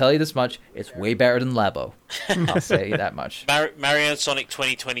I'll tell you this much, it's way better than Labo. I'll say that much. Mario and Sonic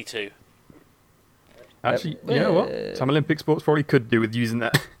 2022. Actually, you know what? Some Olympic sports probably could do with using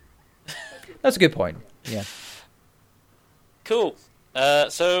that. That's a good point. Yeah. Cool.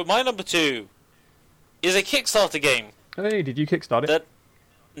 So my number 2 is a Kickstarter game. Hey, did you kickstart it?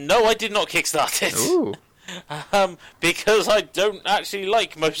 No, I did not kickstart it. Ooh. Because I don't actually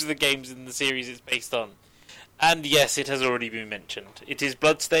like most of the games in the series it's based on. And yes, it has already been mentioned. It is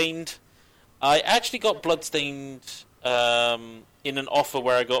Bloodstained. I actually got Bloodstained in an offer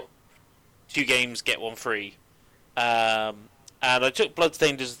where I got 2 games, get 1 free. And I took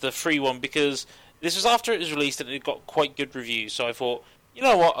Bloodstained as the free one because this was after it was released and it got quite good reviews. So I thought, you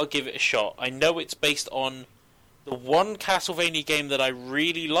know what, I'll give it a shot. I know it's based on the one Castlevania game that I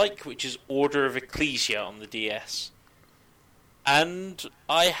really like, which is Order of Ecclesia on the DS. And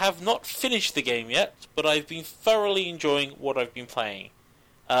I have not finished the game yet, but I've been thoroughly enjoying what I've been playing.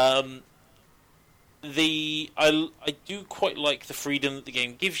 I do quite like the freedom that the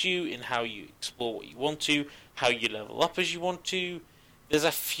game gives you in how you explore what you want to, how you level up as you want to. There's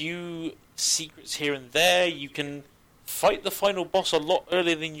a few secrets here and there. You can fight the final boss a lot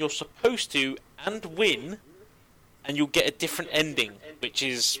earlier than you're supposed to and win, and you'll get a different ending, which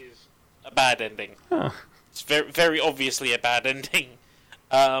is a bad ending. Huh. It's very, very obviously a bad ending.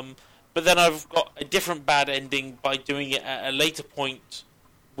 But then I've got a different bad ending by doing it at a later point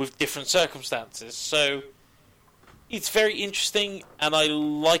with different circumstances. So it's very interesting, and I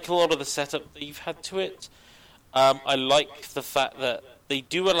like a lot of the setup that you've had to it. I like the fact that they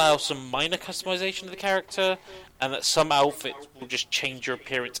do allow some minor customization of the character, and that some outfits will just change your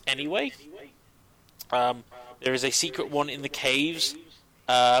appearance anyway. There is a secret one in the caves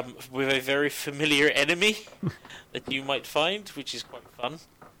with a very familiar enemy that you might find, which is quite fun.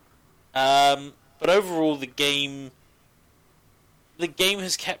 But overall, the game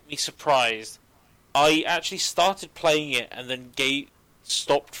has kept me surprised. I actually started playing it and then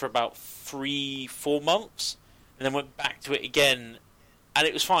stopped for about 3-4 months, and then went back to it again, and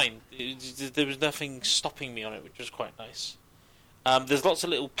it was fine. There was nothing stopping me on it, which was quite nice. There's lots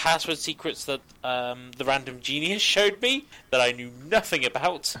of little password secrets that the random genius showed me that I knew nothing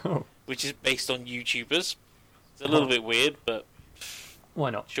about, which is based on YouTubers. It's a little bit weird, but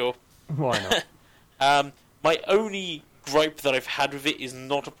why not? Sure. Why not? My only gripe that I've had with it is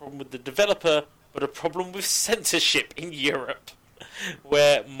not a problem with the developer, but a problem with censorship in Europe,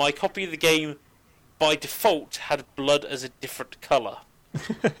 where my copy of the game, by default, had blood as a different colour.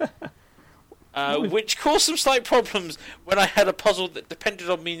 Which caused some slight problems when I had a puzzle that depended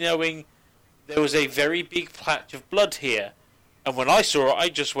on me knowing there was a very big patch of blood here. And when I saw it, I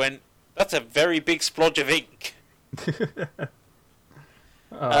just went, that's a very big splodge of ink.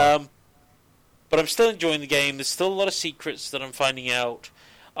 But I'm still enjoying the game. There's still a lot of secrets that I'm finding out.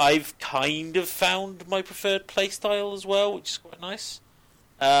 I've kind of found my preferred playstyle as well, which is quite nice.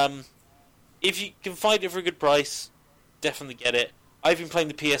 If you can find it for a good price, definitely get it. I've been playing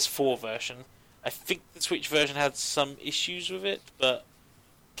the PS4 version. I think the Switch version had some issues with it, but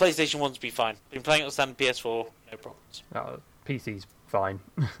PlayStation 1's been fine. Been playing it on standard PS4, no problems. PC's fine.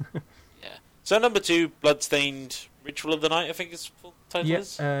 Yeah. So number 2, Bloodstained Ritual of the Night, I think its full title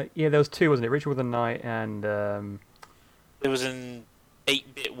is. Yeah, there was 2, wasn't it? Ritual of the Night and... There was an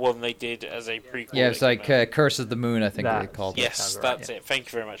 8-bit one they did as a prequel. Yeah, it's like Curse of the Moon, I think they called it. Yes, that's it. Thank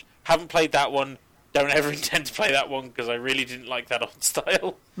you very much. Haven't played that one. Don't ever intend to play that one because I really didn't like that art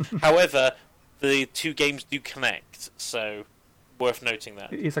style. However, the two games do connect, so worth noting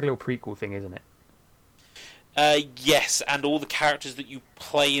that. It's like a little prequel thing, isn't it? Yes, and all the characters that you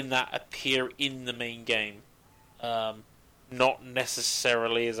play in that appear in the main game, not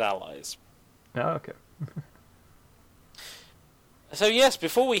necessarily as allies. Oh, okay. So yes,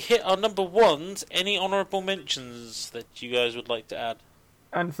 before we hit our number ones, any honourable mentions that you guys would like to add?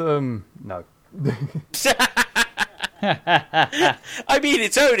 Anthem, no. I mean,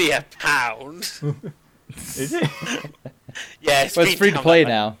 it's only £1. Is it? Yeah, but it's free to play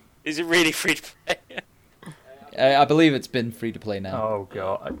now. Is it really free to play? I believe it's been free to play now. Oh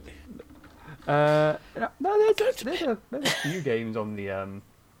god. No, there's a few games on the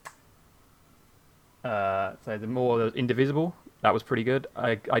so the more Indivisible. That was pretty good.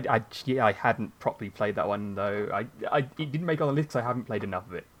 I hadn't properly played that one though. It didn't make it on the list because I haven't played enough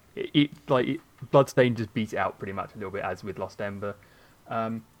of it. Bloodstained just beats it out pretty much a little bit, as with Lost Ember.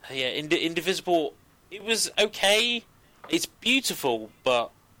 Yeah, Indivisible. It was okay. It's beautiful,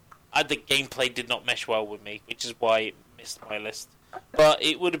 but the gameplay did not mesh well with me, which is why it missed my list. But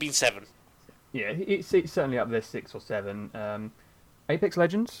it would have been 7. Yeah, it's certainly up there, 6 or 7. Apex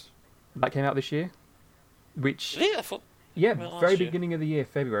Legends, that came out this year, which I thought very beginning of the year,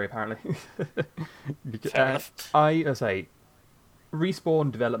 February apparently. Fair enough. I say,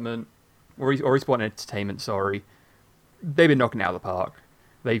 Respawn Development or Respawn Entertainment, sorry, they've been knocking it out of the park.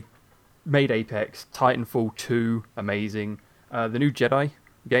 They've made Apex, Titanfall 2, amazing. The new Jedi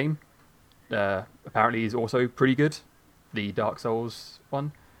game apparently is also pretty good. The Dark Souls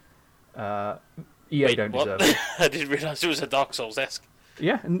one. EA don't deserve it. I didn't realise it was a Dark Souls-esque.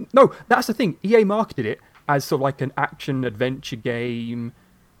 Yeah, no, that's the thing. EA marketed it as sort of like an action adventure game.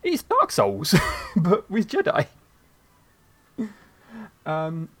 It's Dark Souls, but with Jedi.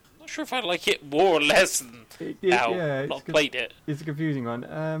 Not sure if I like it more or less than I've played it. It's a confusing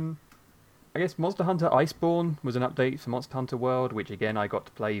one. I guess Monster Hunter Iceborne was an update for Monster Hunter World, which again I got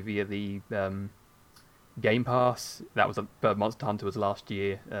to play via the Game Pass. That was Monster Hunter was last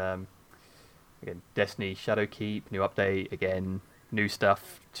year. Again, Destiny Shadowkeep, new update, again, new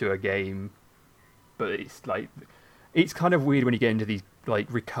stuff to a game. But it's kind of weird when you get into these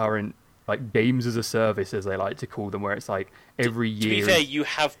recurrent games as a service, as they like to call them, where it's every year. To be fair, you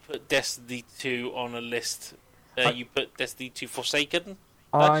have put Destiny 2 on a list. You put Destiny 2 Forsaken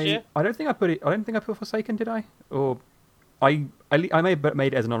last year. I don't think I put Forsaken, did I? Or I may have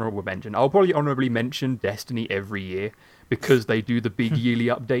made it as an honourable mention. I'll probably honourably mention Destiny every year because they do the big yearly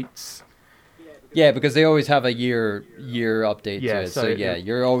updates. Yeah, because they always have a year update to it. So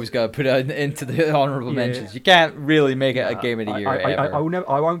you're always going to put it into the honourable mentions. You can't really make it a game of the year ever.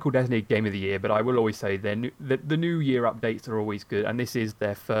 I won't call Destiny game of the year, but I will always say the new year updates are always good, and this is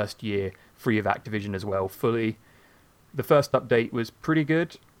their first year free of Activision as well, fully. The first update was pretty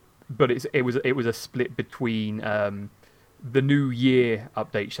good, but it was a split between the new year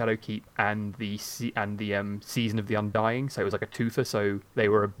update Shadowkeep and the Season of the Undying. So it was like a twofer. So they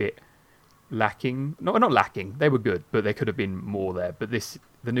were a bit lacking. No, not lacking. They were good, but there could have been more there. But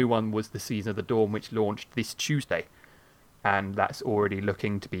the new one was the Season of the Dawn, which launched this Tuesday, and that's already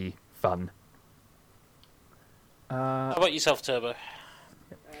looking to be fun. How about yourself, Turbo?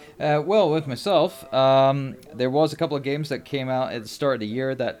 Well, with myself, there was a couple of games that came out at the start of the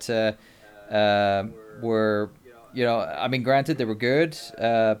year that were, granted they were good,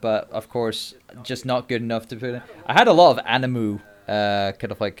 but of course just not good enough to put in. I had a lot of Animu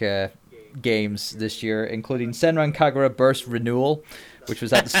games this year, including Senran Kagura Burst Renewal, which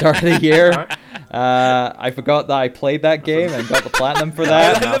was at the start of the year. I forgot that I played that game and got the platinum for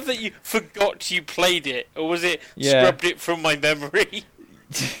that. I love that you forgot you played it, or was it scrubbed it from my memory?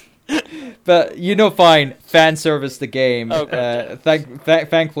 But fine, fan service the game. Okay.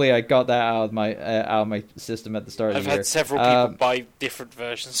 Thankfully, I got that out of my system at the start of the year. I've had several people buy different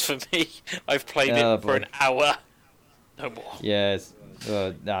versions for me. I've played it for an hour. No more. Yes.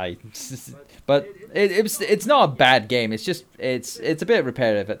 But it's not a bad game. It's just it's a bit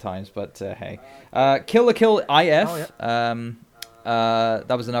repetitive at times. But hey, Kill la Kill IF. Oh, yeah.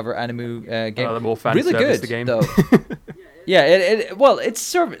 That was another Animu game. Another more fan really service good game. Though. Yeah,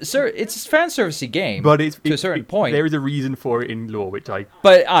 it's a fan servicey game, but it's to a certain point. There is a reason for it in lore, which I.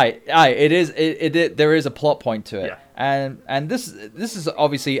 But there is a plot point to it, yeah. and this is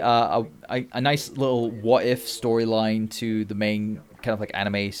obviously a nice little what if storyline to the main kind of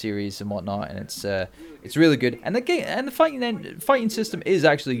anime series and whatnot, and it's really good. And the game and the fighting system is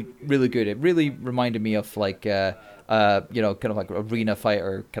actually really good. It really reminded me of kind of arena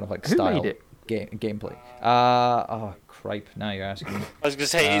fighter kind of style. Who made it? Gameplay. Oh, cripe! Now you're asking me. I was gonna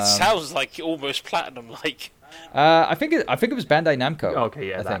say it sounds like almost platinum. I think it was Bandai Namco. Okay,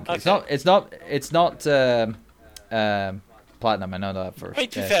 yeah, I that. think Okay. it's not Platinum. I know that for,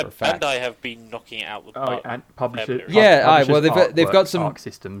 Right, to be for fair, a fact. Bandai have been knocking it out the Oh, park. and publisher. February. Yeah, publishers they've got Artworks, some- Arc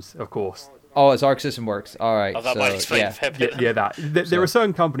Systems, of course. Oh, it's Arc System Works. All right. Oh, that might So explain yeah, a fair Yeah, bit. yeah, that. There So- are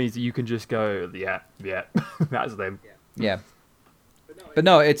certain companies that you can just go, yeah, that's them. yeah. But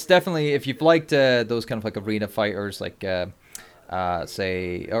no, it's definitely if you've liked those kind of like arena fighters, like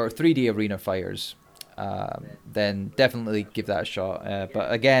say or 3D arena fighters, then definitely give that a shot.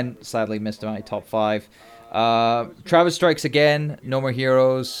 But again, sadly missed my top 5. Travis Strikes Again, No More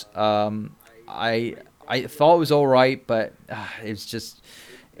Heroes. I thought it was all right, but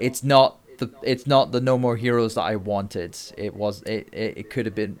it's not the No More Heroes that I wanted. It could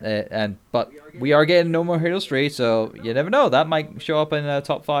have been, but we are getting No More Heroes 3, so you never know. That might show up in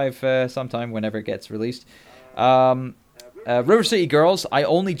top 5 sometime whenever it gets released. River City Girls, I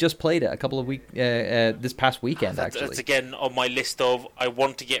only just played it a couple of this past weekend actually. That's again on my list of I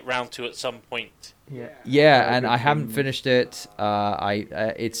want to get round to at some point. Yeah. Yeah, and I haven't finished it.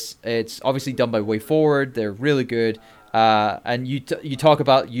 It's obviously done by Way Forward. They're really good. And you talk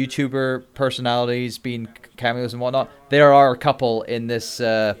about YouTuber personalities being cameos and whatnot. There are a couple in this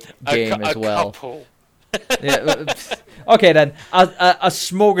game as well. Couple. Yeah. Okay, then a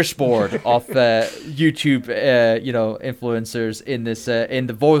smorgasbord of YouTube, influencers in this in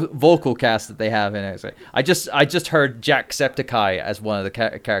the vocal cast that they have in it. So I just heard Jacksepticeye as one of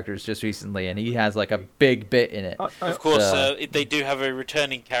the characters just recently, and he has like a big bit in it. Of course, So- they do have a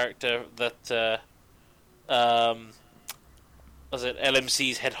returning character that was it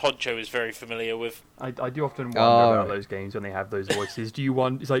LMC's head honcho is very familiar with. I do often wonder Oh, about right. those games when they have those voices. Do you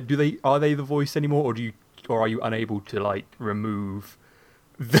want? It's like, are they the voice anymore, or are you unable to like remove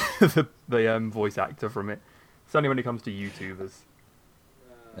the voice actor from it? Certainly when it comes to YouTubers.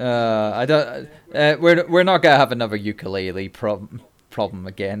 I don't. We're not gonna have another ukulele problem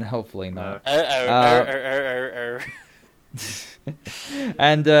again. Hopefully not.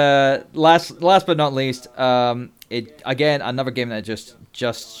 And last but not least, it again another game that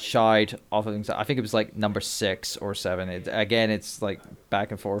just shied off of things. I think it was like number 6 or 7. It's like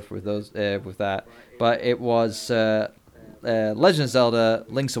back and forth with those with that, but it was Legend of Zelda: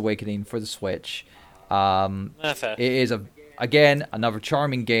 Link's Awakening for the Switch. Fair. It is again another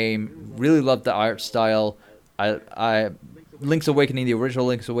charming game. Really loved the art style. I Link's Awakening, the original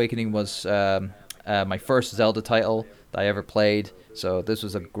Link's Awakening was my first Zelda title that I ever played. So this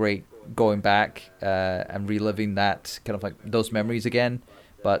was a great going back and reliving that kind of like those memories again.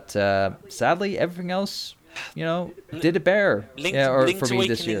 But sadly, everything else, did it bear. Link's for me Awakening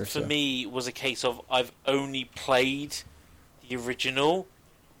this year. for me was a case of I've only played the original,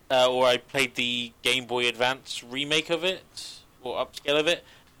 or I played the Game Boy Advance remake of it, or upscale of it,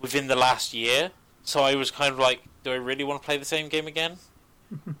 within the last year. So I was kind of like, do I really want to play the same game again?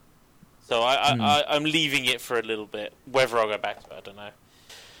 So I'm leaving it for a little bit. Whether I'll go back to it, I don't know.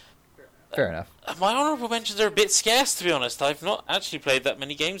 Fair enough. My honourable mentions are a bit scarce, to be honest. I've not actually played that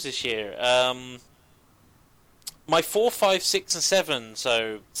many games this year. My 4, 5, 6, and 7,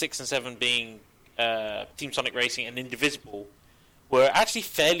 so 6 and 7 being Team Sonic Racing and Indivisible, were actually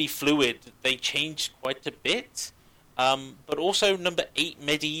fairly fluid. They changed quite a bit. But also number 8,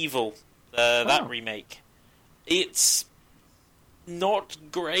 Medieval, that remake. It's not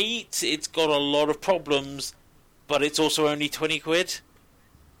great. It's got a lot of problems, but it's also only 20 quid.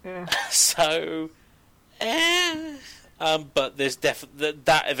 Yeah. So, but there's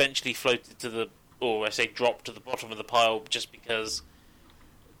that eventually floated to dropped to the bottom of the pile just because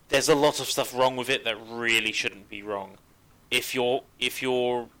there's a lot of stuff wrong with it that really shouldn't be wrong. If you're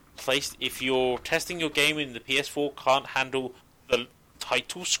testing your game and the PS4 can't handle the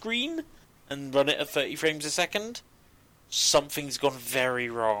title screen and run it at 30 frames a second, something's gone very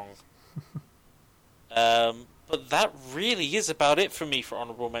wrong. But that really is about it for me for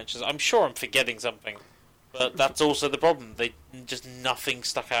honourable mentions. I'm sure I'm forgetting something, but that's also the problem. Nothing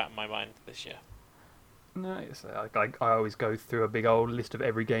stuck out in my mind this year. No, it's I always go through a big old list of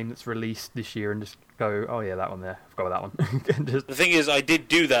every game that's released this year and just go, oh yeah, that one there. I forgot about that one. And just, The thing is, I did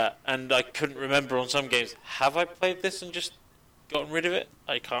do that, and I couldn't remember on some games. Have I played this and just gotten rid of it?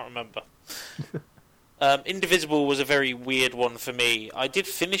 I can't remember. Indivisible was a very weird one for me. I did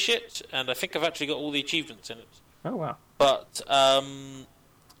finish it, and I think I've actually got all the achievements in it. oh wow. But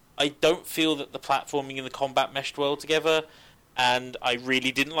I don't feel that the platforming and the combat meshed well together, and I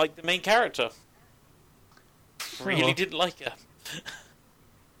really didn't like the main character. Really didn't like her.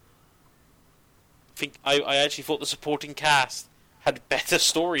 I actually thought the supporting cast had better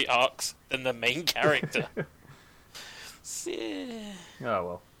story arcs than the main character. Oh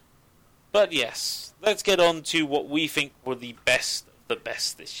well. But yes, let's get on to what we think were the best of the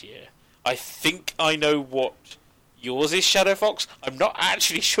best this year. I think I know what yours is, Shadow Fox. I'm not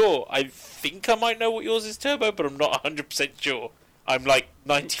actually sure. I think I might know what yours is, Turbo, but I'm not 100% sure. I'm like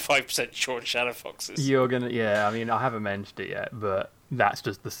 95% sure on Shadow Fox's. You're gonna, yeah. I mean, I haven't mentioned it yet, but that's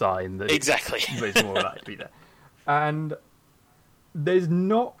just the sign that Exactly. it's more likely to be there. And there's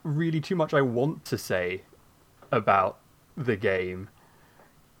not really too much I want to say about the game.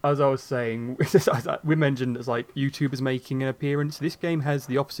 As I was saying, we mentioned it's like YouTubers making an appearance. This game has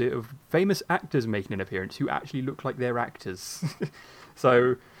the opposite of famous actors making an appearance who actually look like they're actors.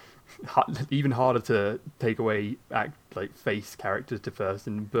 So even harder to take away face characters to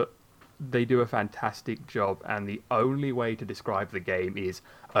person, but they do a fantastic job. And the only way to describe the game is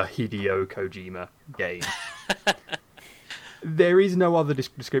a Hideo Kojima game. There is no other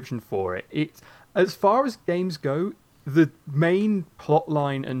description for it. It's, as far as games go, the main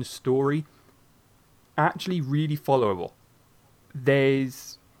plotline and story actually really followable.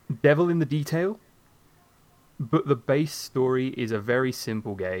 There's devil in the detail, but the base story is a very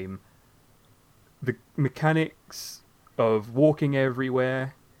simple game. The mechanics of walking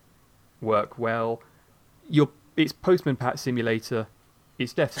everywhere work well. It's Postman Pat Simulator.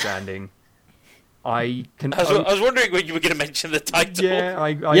 It's Death Stranding. I was wondering when you were going to mention the title. Yeah,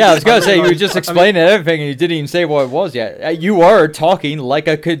 I was going to say, you were just explaining everything and you didn't even say what it was yet. You were talking like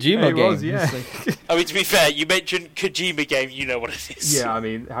a Kojima game. Was, yeah. I mean, to be fair, you mentioned Kojima game, you know what it is. Yeah, I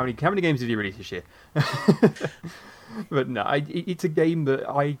mean, how many games did he release this year? But no, it's a game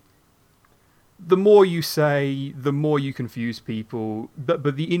that the more you say, the more you confuse people.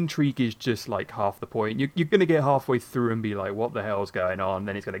 But the intrigue is just like half the point. You're going to get halfway through and be like, what the hell's going on?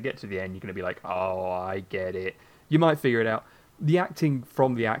 Then it's going to get to the end. You're going to be like, oh, I get it. You might figure it out. The acting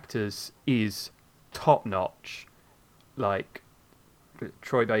from the actors is top notch. Like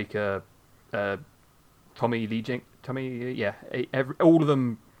Troy Baker, Tommy Lee Jenks, all of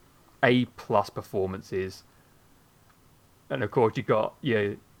them A+ performances. And of course, you got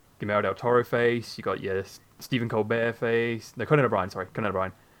Guillermo del Toro face, you got your Stephen Colbert face, Conan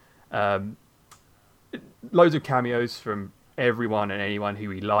O'Brien. Loads of cameos from everyone and anyone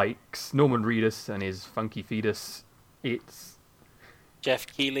who he likes. Norman Reedus and his funky fetus. It's Jeff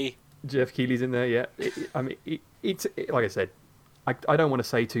Keighley's in there, yeah. It's like I said, I don't want to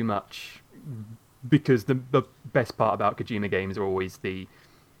say too much because the best part about Kojima games are always the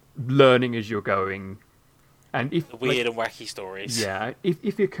learning as you're going. And the weird and wacky stories. Yeah,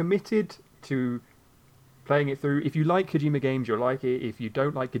 if you're committed to playing it through, if you like Kojima games, you'll like it. If you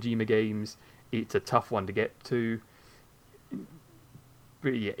don't like Kojima games, it's a tough one to get to.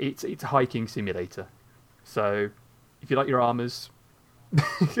 But yeah, it's a hiking simulator. So if you like your armors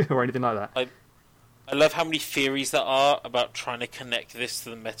or anything like that. I love how many theories there are about trying to connect this to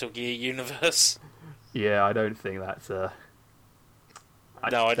the Metal Gear universe. Yeah, I don't think that's No, I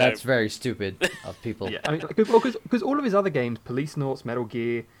don't. That's very stupid of people. Yeah, I mean, because all of his other games, Policenauts, Metal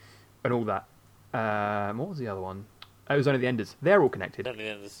Gear, and all that. What was the other one? It was Only the Enders. They're all connected,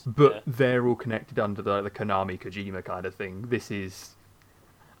 they're all connected under the Konami Kojima kind of thing.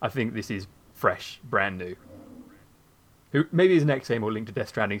 I think this is fresh, brand new. Maybe his next game will link to Death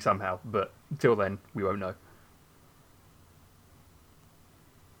Stranding somehow, but until then, we won't know.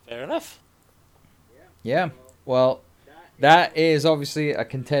 Fair enough. Yeah. Well, that is obviously a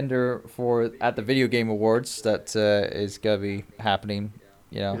contender at the Video Game Awards that is going to be happening,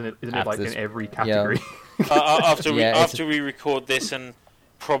 Isn't it like in every category? After we record this and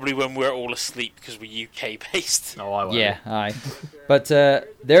probably when we're all asleep because we're UK-based. No, I won't. Yeah, aye. But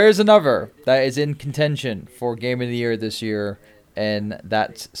there is another that is in contention for Game of the Year this year in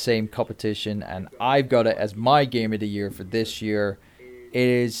that same competition, and I've got it as my Game of the Year for this year. It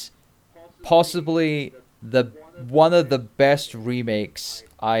is possibly one of the best remakes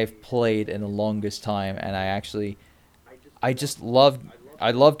I've played in the longest time, and I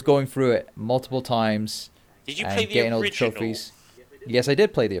loved going through it multiple times. Did you play the getting all the original? trophies. Yes, I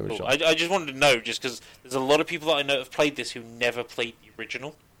did play the original. Cool. I just wanted to know, just because there's a lot of people that I know have played this who never played the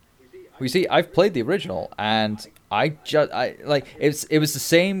original. You see, I've played the original, and it was the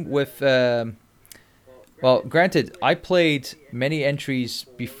same with. Well, granted, I played many entries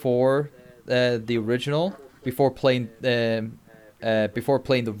before the original, before playing the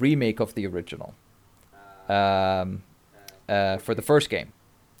remake of the original, for the first game,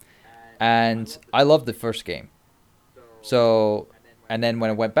 and I loved the first game. So, and then when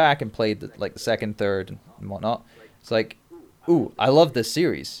I went back and played the second, third, and whatnot, it's like, ooh, I love this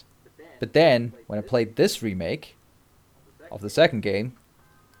series. But then when I played this remake of the second game,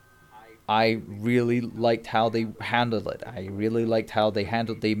 I really liked how they handled it. I really liked how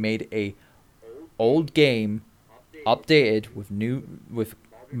they made a old game updated with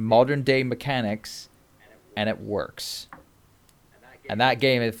modern day mechanics, and it works. And that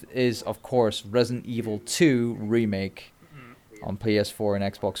game is of course Resident Evil 2 remake on PS4 and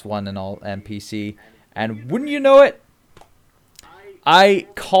Xbox One and PC. And wouldn't you know it, I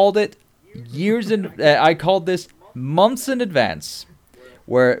called it I called this months in advance.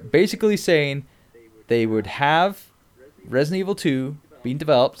 We're basically saying they would have Resident Evil 2 being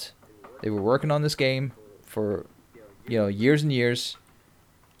developed. They were working on this game for, years and years.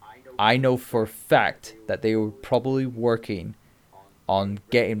 I know for a fact that they were probably working on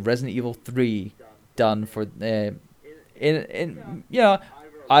getting Resident Evil 3 done for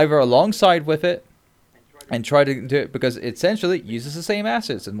either alongside with it and try to do it, because it essentially uses the same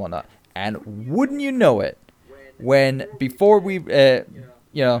assets and whatnot. And wouldn't you know it, before we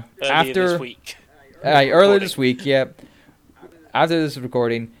Earlier after this week. Earlier this week, yeah. After this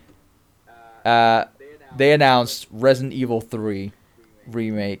recording, they announced Resident Evil 3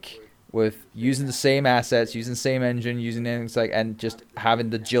 remake with using the same assets, using the same engine, using things and just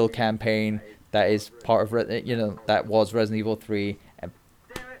having the Jill campaign that is part of that was Resident Evil 3. And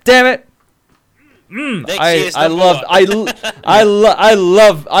damn it! I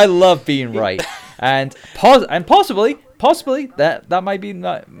love being right, and possibly that might be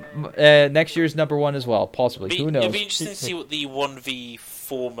next year's number one as well. Possibly, who knows? It'd be interesting to see what the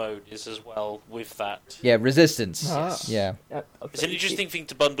 1v4 mode is as well with that. Yeah, Resistance. Ah. Yeah, It's an interesting thing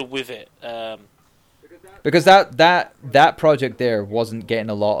to bundle with it. because that project there wasn't getting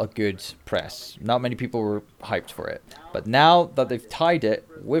a lot of good press. Not many people were hyped for it. But now that they've tied it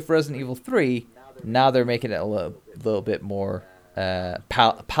with Resident Evil 3, now they're making it a little bit more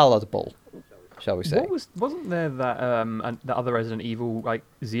palatable, shall we say? Wasn't there that other Resident Evil, like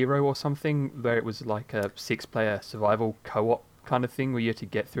 0 or something, where it was like a 6-player survival co-op kind of thing where you had to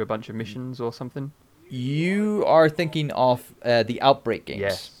get through a bunch of missions or something? You are thinking of the Outbreak games.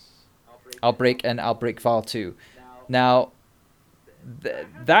 Yes. Outbreak and Outbreak File 2. Now,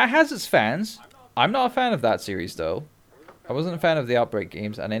 that has its fans. I'm not a fan of that series, though. I wasn't a fan of the Outbreak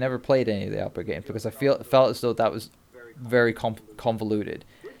games, and I never played any of the Outbreak games because I felt as though that was very convoluted.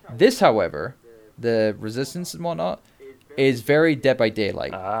 This, however, the Resistance and whatnot, is very Dead by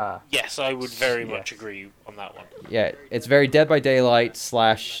Daylight. Yes, I would very much agree on that one. Yeah, it's very Dead by Daylight /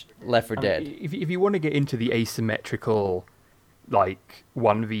 Left 4 Dead. If you want to get into the asymmetrical, like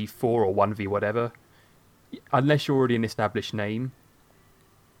 1v4 or 1v whatever, unless you're already an established name,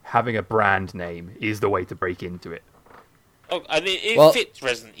 having a brand name is the way to break into it. Oh, and it fits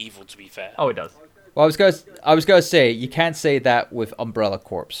Resident Evil, to be fair. Oh, it does. Well, I was gonna say you can't say that with Umbrella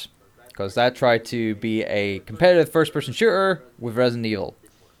Corps, because that tried to be a competitive first-person shooter with Resident Evil.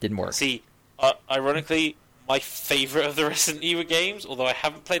 Didn't work. See, ironically, my favourite of the Resident Evil games, although I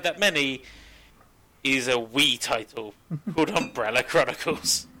haven't played that many, is a Wii title called Umbrella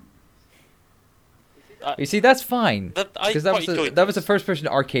Chronicles. You see, that's fine, because that was a first-person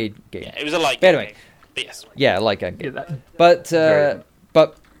arcade game. Yeah, it was a light game. But Anyway, but yes. yeah, like a game. Yeah, But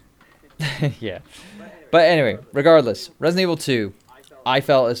yeah. But anyway, regardless, Resident Evil 2, I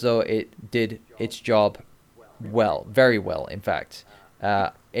felt as though it did its job well, very well, in fact.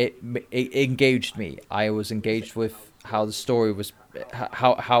 It engaged me. I was engaged with how the story was,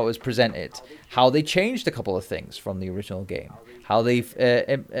 how it was presented, how they changed a couple of things from the original game. How they've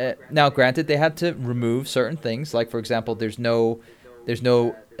now, granted, they had to remove certain things, like for example, there's not a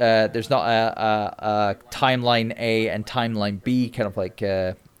timeline A and timeline B kind of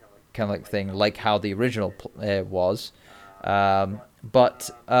like thing, like how the original was. But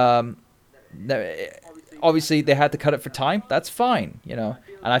obviously they had to cut it for time. That's fine, And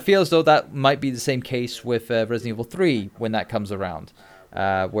I feel as though that might be the same case with Resident Evil 3 when that comes around,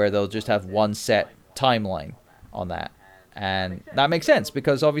 where they'll just have one set timeline on that. And that makes sense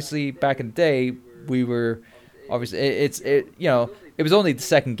because obviously back in the day we were obviously it was only the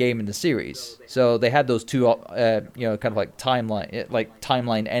second game in the series, so they had those two kind of like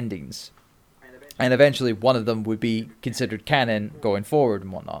timeline endings, and eventually one of them would be considered canon going forward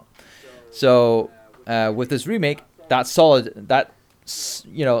and whatnot. So with this remake, that's solid. That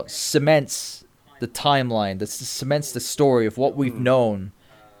cements the timeline. That cements the story of what we've known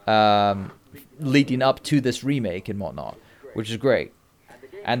leading up to this remake and whatnot, which is great.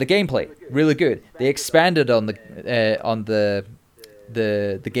 And the gameplay, really good. They expanded on the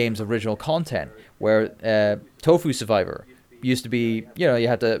game's original content, where Tofu Survivor used to be, you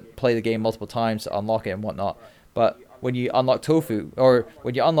had to play the game multiple times to unlock it and whatnot. But when you unlock Tofu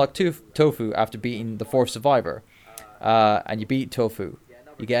after beating the fourth survivor, and you beat Tofu,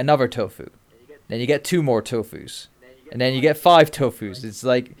 you get another tofu. Then you get 2 more tofus. And then you get 5 tofus. It's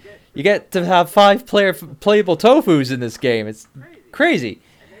like, you get to have 5 playable tofus in this game. It's crazy.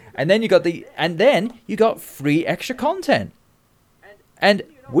 And then you got free extra content. And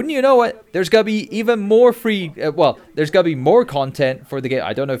wouldn't you know it, there's going to be even more free, there's going to be more content for the game.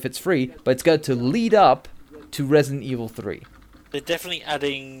 I don't know if it's free, but it's got to lead up to Resident Evil 3. They're definitely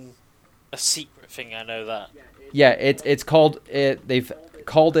adding a secret thing, I know that. Yeah, it's called, they've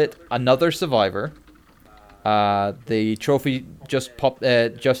called it Another Survivor. The trophy just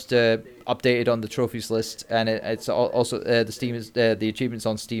updated on the trophies list, and it's also the Steam is the achievements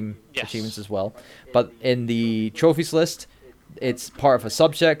on Steam achievements as well. But in the trophies list, it's part of a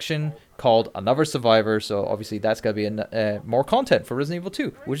subsection called Another Survivor. So obviously that's gonna be more content for Resident Evil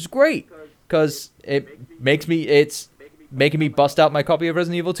 2, which is great because it's making me bust out my copy of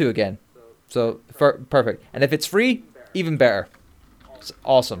Resident Evil 2 again. So perfect. And if it's free, even better. It's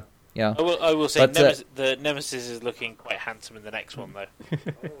awesome. Yeah. I will say the Nemesis is looking quite handsome in the next one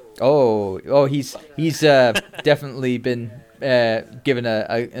though. He's definitely been given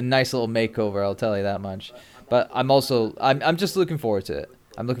a nice little makeover. I'll tell you that much. But I'm just looking forward to it.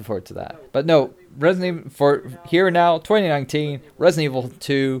 I'm looking forward to that. But no, Resident Evil for here and now, 2019, Resident Evil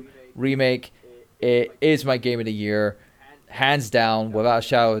 2 remake. It is my game of the year, hands down, without a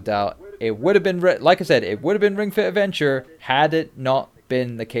shadow of a doubt. It would have been, like I said, it would have been Ring Fit Adventure had it not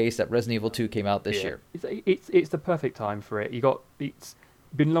been the case that Resident Evil 2 came out this year. It's the perfect time for it. It's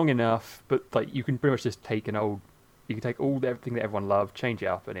been long enough, but like you can pretty much just take everything that everyone loved, change it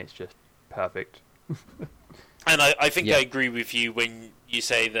up, and it's just perfect. And I think I agree with you when you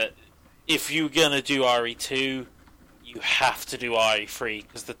say that if you're gonna do RE2, you have to do RE3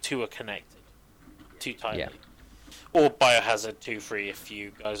 because the two are connected too tightly. Yeah. Or Biohazard 2-3 if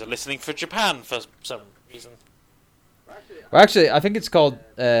you guys are listening for Japan for some reason. Well, actually, I think it's called.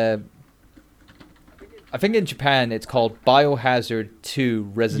 I think in Japan it's called Biohazard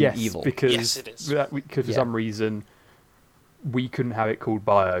 2 Resident Evil. Yes, it is. Because for some reason we couldn't have it called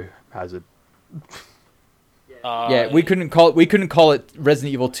Biohazard. We couldn't call it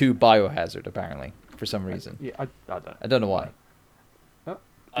Resident Evil 2 Biohazard apparently for some reason. I don't know why.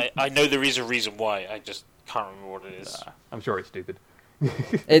 I know there is a reason why. I just can't remember what it is. I'm sure it's stupid.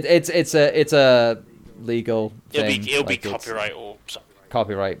 It's a legal thing. It'll be copyright or something.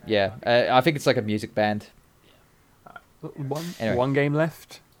 Copyright, yeah. I think it's like a music band. One game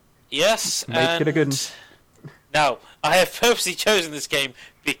left. Yes, Make it a good one. Now, I have purposely chosen this game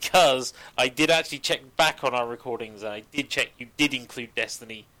because I did actually check back on our recordings, and I did check you did include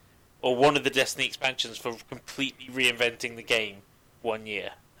Destiny, or one of the Destiny expansions for completely reinventing the game 1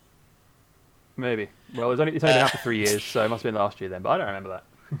 year. Maybe. Well, it's only been out for 3 years, so it must have been last year then, but I don't remember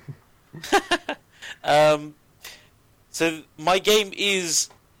that. So my game is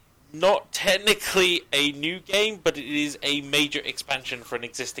not technically a new game, but it is a major expansion for an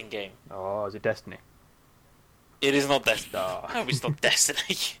existing game. Oh, is it Destiny? It is not Destiny. No, it's not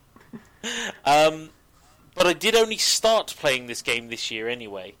Destiny. But I did only start playing this game this year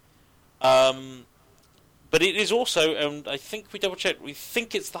anyway. But it is also, and I think we double checked, we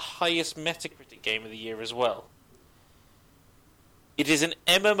think it's the highest Metacritic game of the year as well. It is an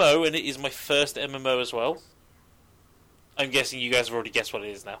MMO, and it is my first MMO as well. I'm guessing you guys have already guessed what it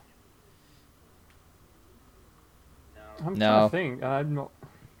is now. I'm trying to think. I'm not...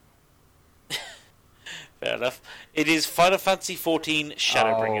 Fair enough. It is Final Fantasy XIV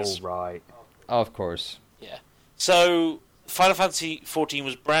Shadowbringers. Oh, right. Of course. Yeah. So, Final Fantasy XIV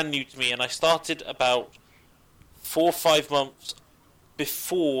was brand new to me, and I started about 4 or 5 months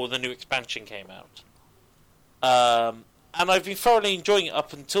before the new expansion came out. And I've been thoroughly enjoying it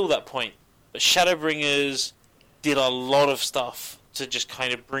up until that point. But Shadowbringers did a lot of stuff to just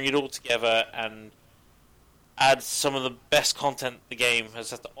kind of bring it all together and add some of the best content the game has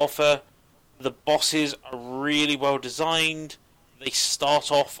had to offer. The bosses are really well designed. They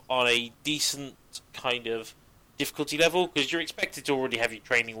start off on a decent kind of difficulty level because you're expected to already have your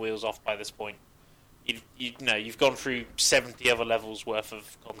training wheels off by this point. You've gone through 70 other levels worth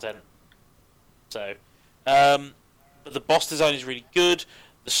of content. So, but the boss design is really good.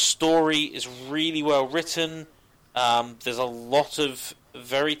 The story is really well written. There's a lot of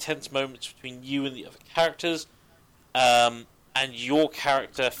very tense moments between you and the other characters. And your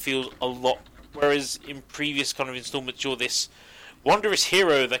character feels a lot... Whereas in previous kind of installments, you're this wondrous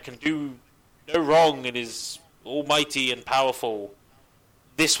hero that can do no wrong and is almighty and powerful.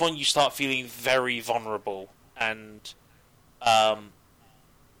 This one, you start feeling very vulnerable. And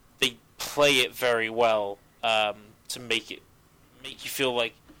they play it very well to make you feel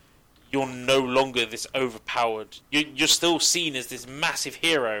like you're no longer this overpowered. You're still seen as this massive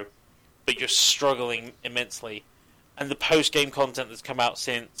hero, but you're struggling immensely. And the post-game content that's come out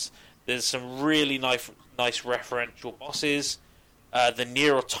since, there's some really nice referential bosses. The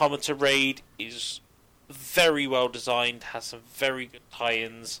Nier Automata raid is very well designed, has some very good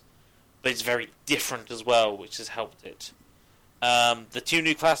tie-ins, but it's very different as well, which has helped it. The 2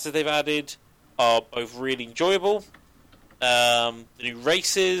 new classes they've added are both really enjoyable. The new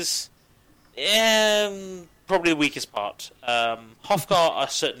races, probably the weakest part. Hofgar are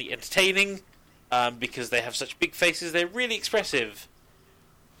certainly entertaining, because they have such big faces. They're really expressive.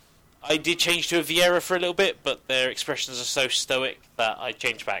 I did change to a Viera for a little bit, but their expressions are so stoic that I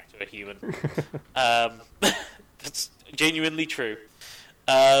changed back to a human. That's genuinely true.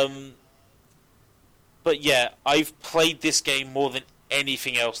 But yeah, I've played this game more than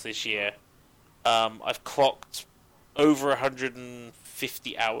anything else this year. I've clocked over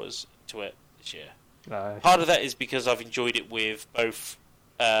 150 hours into it this year. Nice. Part of that is because I've enjoyed it with both.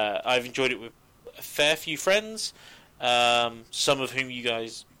 I've enjoyed it with a fair few friends, some of whom you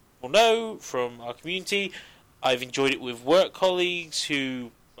guys will know from our community. I've enjoyed it with work colleagues who,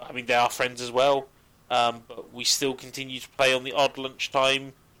 I mean, they are friends as well, but we still continue to play on the odd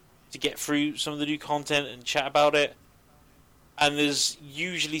lunchtime to get through some of the new content and chat about it. And there's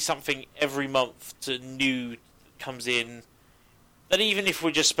usually something every month to new that comes in that, even if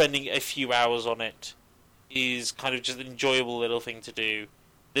we're just spending a few hours on it, is kind of just an enjoyable little thing to do.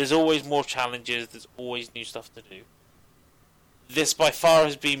 There's always more challenges, there's always new stuff to do. This by far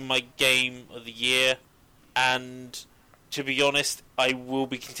has been my game of the year, and to be honest, I will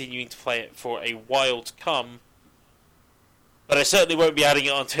be continuing to play it for a while to come. But I certainly won't be adding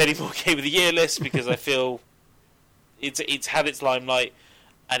it onto any more Game of the Year lists, because I feel it's had its limelight,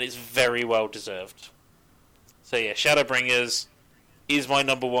 and it's very well deserved. So yeah, Shadowbringers is my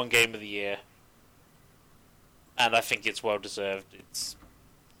number 1 Game of the Year, and I think it's well deserved. It's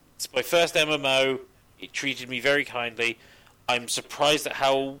my first MMO. It treated me very kindly. I'm surprised at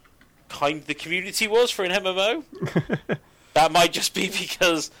how kind the community was for an MMO. That might just be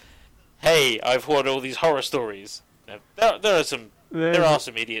because, hey, I've heard all these horror stories. There are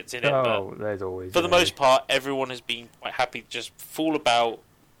some idiots in it, but there's always. For the most part, everyone has been quite happy to just fool about,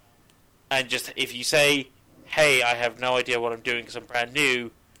 and just, if you say, hey, I have no idea what I'm doing because I'm brand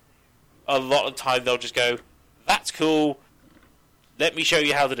new, a lot of the time they'll just go, that's cool, let me show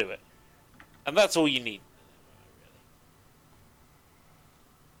you how to do it. And that's all you need.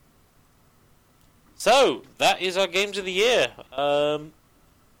 So, that is our Games of the Year. I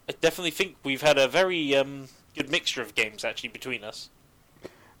definitely think we've had a very good mixture of games, actually, between us.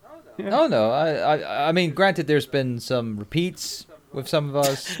 Yeah. Oh no, I mean, granted, there's been some repeats with some of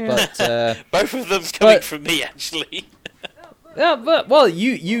us, but both of them coming from me, actually. yeah, but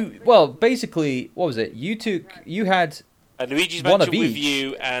basically, what was it? You had Luigi's one of Mansion with each.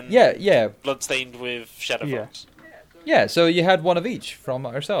 you, and yeah, Bloodstained with Shadowfox. yeah. So you had one of each from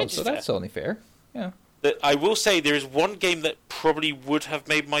ourselves, It's so fair. that's only fair. Yeah. I will say there is one game that probably would have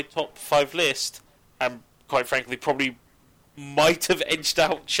made my top 5 list, and quite frankly, probably might have edged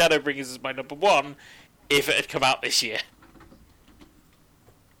out Shadowbringers as my number 1 if it had come out this year.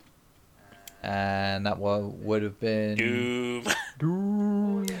 And that would have been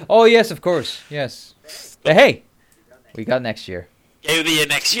Doom. Oh yes, of course, yes. But hey, we got next year. Game of the Year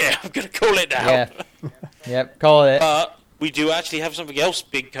next year. I'm going to call it now. Yeah. Yep, call it. But we do actually have something else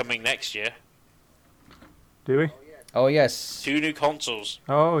big coming next year. Do we? Oh yes. 2 new consoles.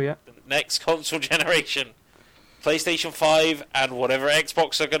 Oh yeah. The next console generation. PlayStation 5 and whatever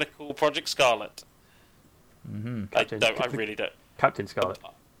Xbox are going to call Project Scarlet. Mm-hmm. I really don't. Captain Scarlet.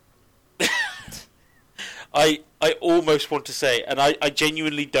 I almost want to say, and I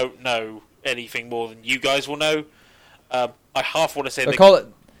genuinely don't know anything more than you guys will know. I half want to say. So call it.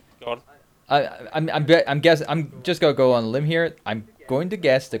 Go on. I'm guessing. I'm just gonna go on a limb here. I'm going to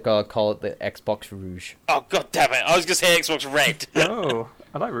guess they're gonna call it the Xbox Rouge. Oh god damn it! I was gonna say Xbox Red. Oh,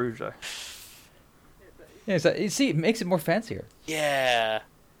 I like Rouge though. Yeah, so, you see, it makes it more fancier. Yeah,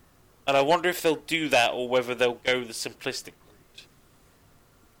 and I wonder if they'll do that or whether they'll go the simplistic route.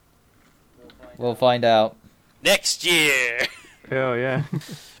 We'll find out. Next year. Oh yeah.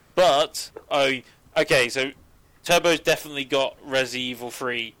 But okay, so Turbo's definitely got Resi Evil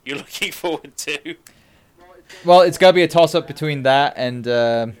 3. You're looking forward to. Well, it's gotta be a toss-up between that and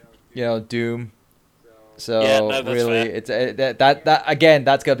Doom. So Yeah, no, that's really, fair. it's that again.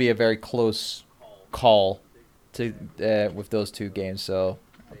 That's gotta be a very close call to with those 2 games. So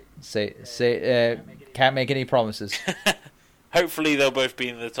can't make any promises. Hopefully they'll both be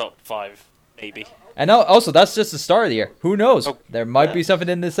in the top 5, maybe. And also, that's just the start of the year. Who knows? Oh, There might yeah. be something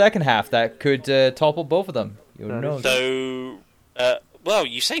in the second half that could topple both of them. Who That is knows? So, well,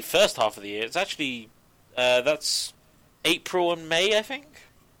 you say first half of the year. It's actually that's April and May, I think.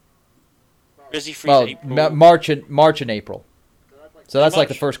 Resi Freeze Well, April. March and April. So that's like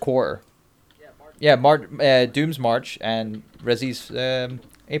the March? first quarter. Yeah, Doom's March and Resi's I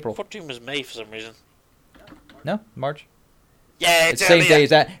April. thought Doom was May for some reason. No, March. Yeah, It's the same day as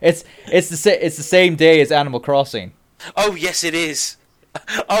that. It's the same day as Animal Crossing. Oh yes, it is.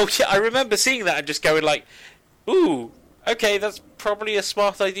 Oh yeah, I remember seeing that and just going like, "Ooh, okay, that's probably a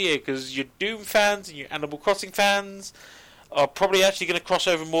smart idea because your Doom fans and your Animal Crossing fans are probably actually going to cross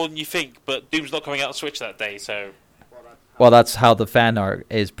over more than you think." But Doom's not coming out on Switch that day, so Well, that's how the fan art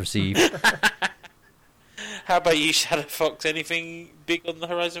is perceived. how about you, Shadow Fox? Anything big on the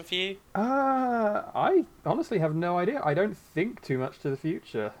horizon for you? I honestly have no idea. I don't think too much to the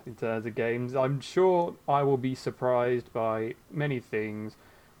future in terms of games. I'm sure I will be surprised by many things.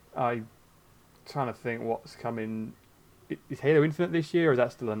 I'm trying to think what's coming. Is Halo Infinite this year, or is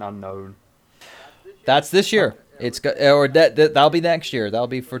that still an unknown? That's this year. That'll be next year. That'll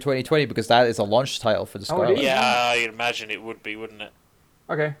be for 2020 because that is a launch title for the Oh, it Scarlet. is? Yeah, I'd imagine it would be, wouldn't it?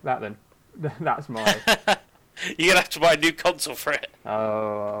 Okay, that then. That's my. You're gonna have to buy a new console for it.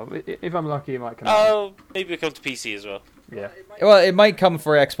 If I'm lucky, it might come out. Oh, maybe it'll come to PC as well. Yeah. Well, it might come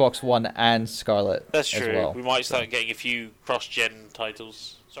for Xbox One and Scarlet. That's as true. well. We might start getting a few cross-gen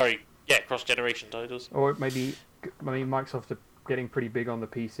titles. Sorry, yeah, cross-generation titles. Or maybe, Microsoft are getting pretty big on the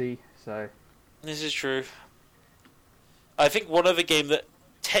PC, so. This is true. I think one other game that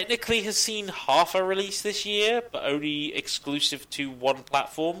technically has seen half a release this year, but only exclusive to one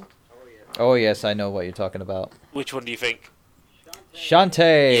platform. Oh yes, I know what you're talking about. Which one do you think?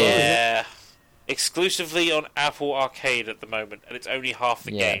 Shantae. Yeah. Exclusively on Apple Arcade at the moment, and it's only half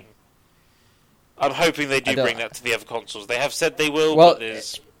the Yeah. game. I'm hoping they do I don't- bring that to the other consoles. They have said they will, Well, but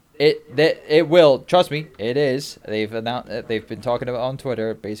there's... It will. Trust me, it is. They've announced. They've been talking about it on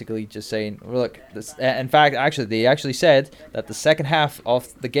Twitter, basically just saying, look. In fact, they actually said that the second half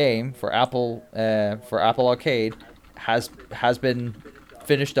of the game for Apple Arcade has been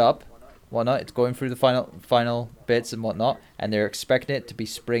finished up, whatnot. It's going through the final bits and whatnot, and they're expecting it to be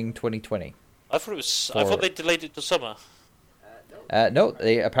spring 2020. I thought they delayed it to summer. No,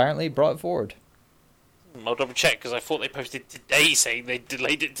 they apparently brought it forward. I'll double check because I thought they posted today saying they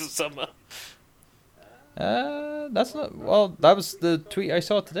delayed it to summer. That's not. Well, that was the tweet I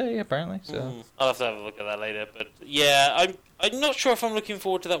saw today, apparently. So. I'll have to have a look at that later. But yeah, I'm not sure if I'm looking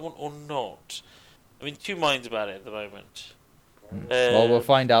forward to that one or not. I'm in two minds about it at the moment. Well, we'll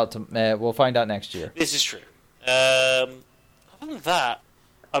find out. We'll find out next year. This is true. Other than that,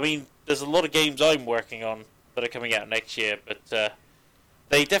 I mean, there's a lot of games I'm working on that are coming out next year, but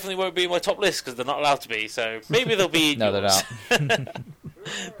they definitely won't be in my top list because they're not allowed to be. So maybe they'll be. In No, they're yours. not.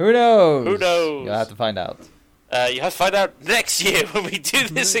 Who knows? Who knows? You'll have to find out. You have to find out next year when we do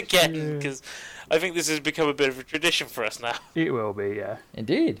this again because I think this has become a bit of a tradition for us now. It will be, yeah.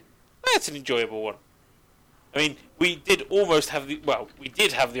 Indeed. That's an enjoyable one. I mean, we did have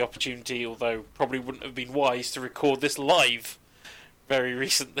the opportunity, although probably wouldn't have been wise, to record this live very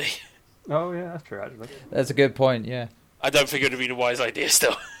recently. Oh, yeah, that's true, actually. That's a good point. Yeah. I don't think it would have been a wise idea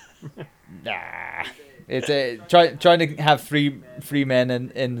still. Nah. It's trying to have three men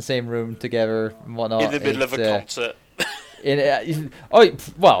in the same room together and whatnot. In the middle of a concert.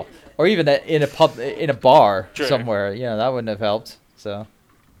 Or even in a pub, in a bar True. somewhere. You know, that wouldn't have helped. So.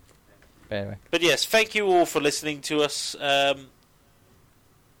 But anyway. But yes, thank you all for listening to us.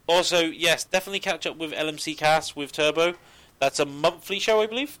 Also, yes, definitely catch up with LMC Cast with Turbo. That's a monthly show, I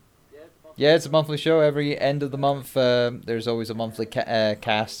believe. Yeah, it's a monthly show. Every end of the month, there's always a monthly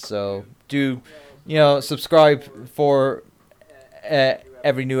cast. So do, subscribe for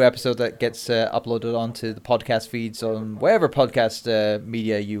every new episode that gets uploaded onto the podcast feeds on whatever podcast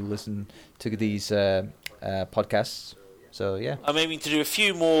media you listen to these podcasts. So yeah, I'm aiming to do a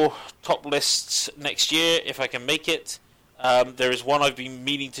few more top lists next year if I can make it. There is one I've been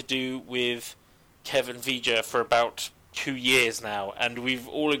meaning to do with Kevin Vija for about 2 years now, and we've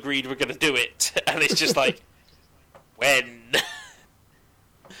all agreed we're going to do it, and it's just like, when?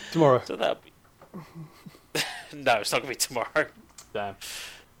 Tomorrow. So that'll be... No, it's not going to be tomorrow. Damn.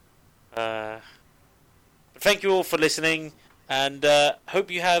 Thank you all for listening, and hope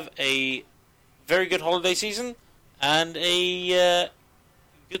you have a very good holiday season and a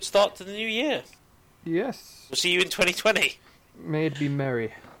good start to the new year. Yes. We'll see you in 2020. May it be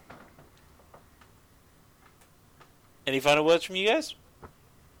merry. Any final words from you guys?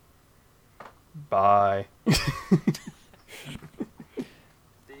 Bye.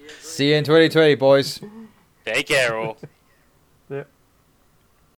 See See you in 2020, boys. Take care, all.